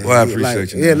though, man. Well, I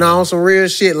appreciate you. Yeah, no, on some real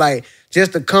shit. Like,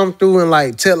 just to come through and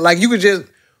like tell, like you could just,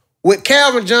 with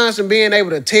Calvin Johnson being able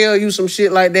to tell you some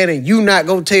shit like that and you not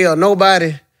go tell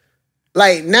nobody.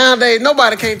 Like, nowadays,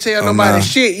 nobody can't tell nobody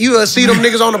shit. You'll see them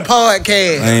niggas on the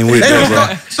podcast. I ain't with that,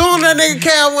 bro. Soon as that nigga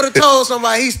Cal would have told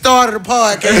somebody he started a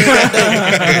podcast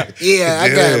that day. Yeah, I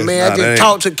got it, man. I just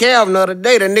talked to Calvin the other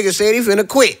day. That nigga said he finna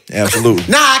quit. Absolutely.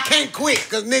 Nah, I can't quit,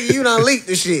 because nigga, you done leaked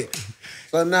the shit.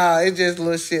 So, nah, it's just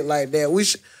little shit like that.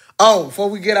 Before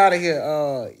we get out of here,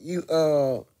 I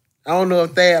don't know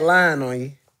if Thad lying on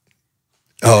you.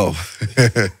 Oh.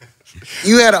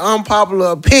 You had an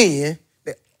unpopular opinion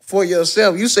for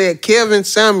yourself. You said Kevin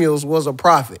Samuels was a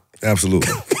prophet.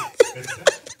 Absolutely.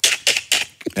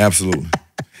 Absolutely.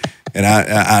 And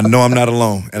I know I'm not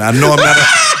alone. And I know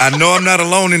I'm not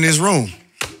alone in this room.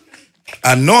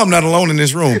 I know I'm not alone in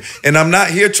this room. And I'm not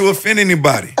here to offend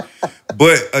anybody.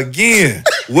 But again,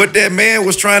 what that man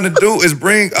was trying to do is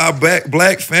bring our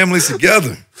black families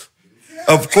together.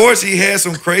 Of course, he had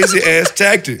some crazy ass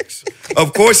tactics.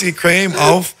 Of course, he came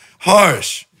off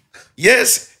harsh.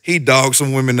 Yes, he dogged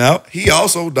some women out. He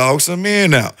also dogged some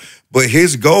men out. But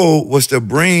his goal was to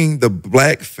bring the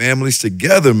black families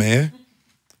together, man.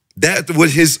 That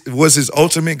was his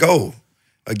ultimate goal.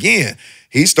 Again,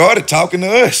 he started talking to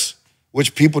us,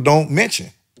 which people don't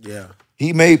mention. Yeah.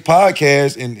 He made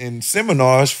podcasts and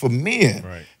seminars for men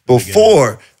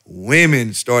before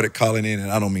women started calling in,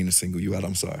 and I don't mean to single you out,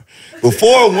 I'm sorry.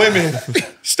 Before women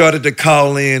started to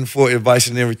call in for advice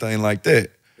and everything like that.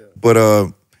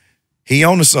 But he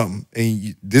on to something.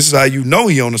 And this is how you know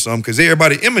he on to something, because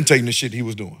everybody imitating the shit he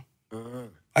was doing.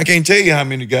 I can't tell you how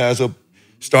many guys up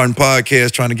starting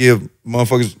podcasts trying to give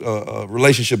motherfuckers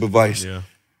relationship advice. Yeah.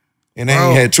 And they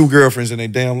ain't had 2 girlfriends in their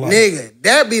damn life. Nigga,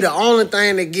 that be the only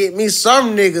thing that get me.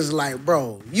 Some niggas like,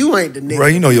 bro, you ain't the nigga. Bro,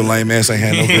 you know your lame ass ain't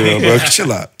had no girl, bro.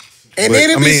 Chill out. And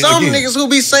then it be some niggas who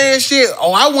be saying shit,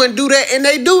 oh, I wouldn't do that, and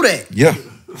they do that. Yeah.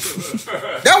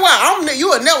 That's why you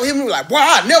would never hear me like, boy,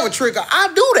 I never trigger. I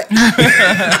do that.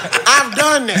 I've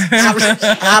done that.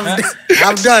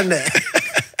 I've done that.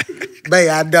 Babe,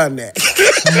 I've done that.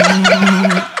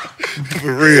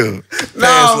 For real.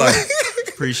 No,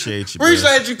 appreciate you.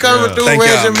 Appreciate you coming through,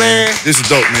 Reggie, man. This is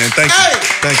dope, man. Thank you.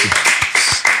 Thank you.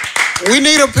 We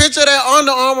need a picture of that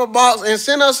Under Armour box and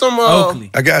send us some.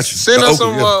 I got you. Send us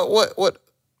some.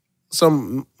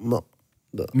 Some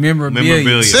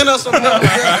memorabilia. Send us some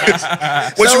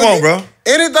memorabilia. What you want, bro?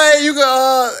 Anything you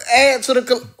can add to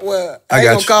the. I ain't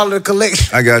gonna call it a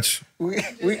collection. I got you.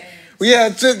 We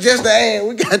had just to add.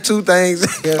 We got 2 things.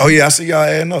 Oh yeah, I see y'all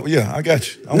adding up. Yeah, I got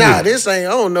you. This ain't.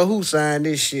 I don't know who signed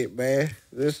this shit, man.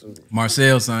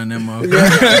 Marcel signed them up.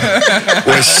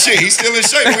 Well, shit, he's still in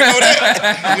shape. We know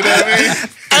that. You know what I mean?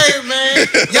 Hey, man.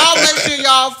 Y'all make sure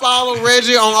y'all follow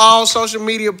Reggie on all social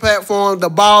media platforms, The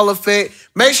Ball Effect.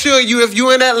 Make sure if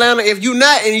you in Atlanta, if you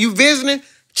not and you visiting,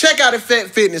 check out Effect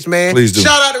Fitness, man. Please do.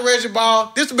 Shout out to Reggie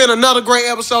Ball. This has been another great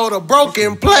episode of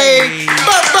Broken Play.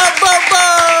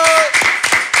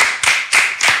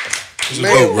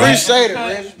 Man, appreciate it,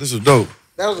 Reggie. This was dope.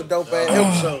 That was a dope ass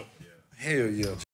episode. Hell yeah.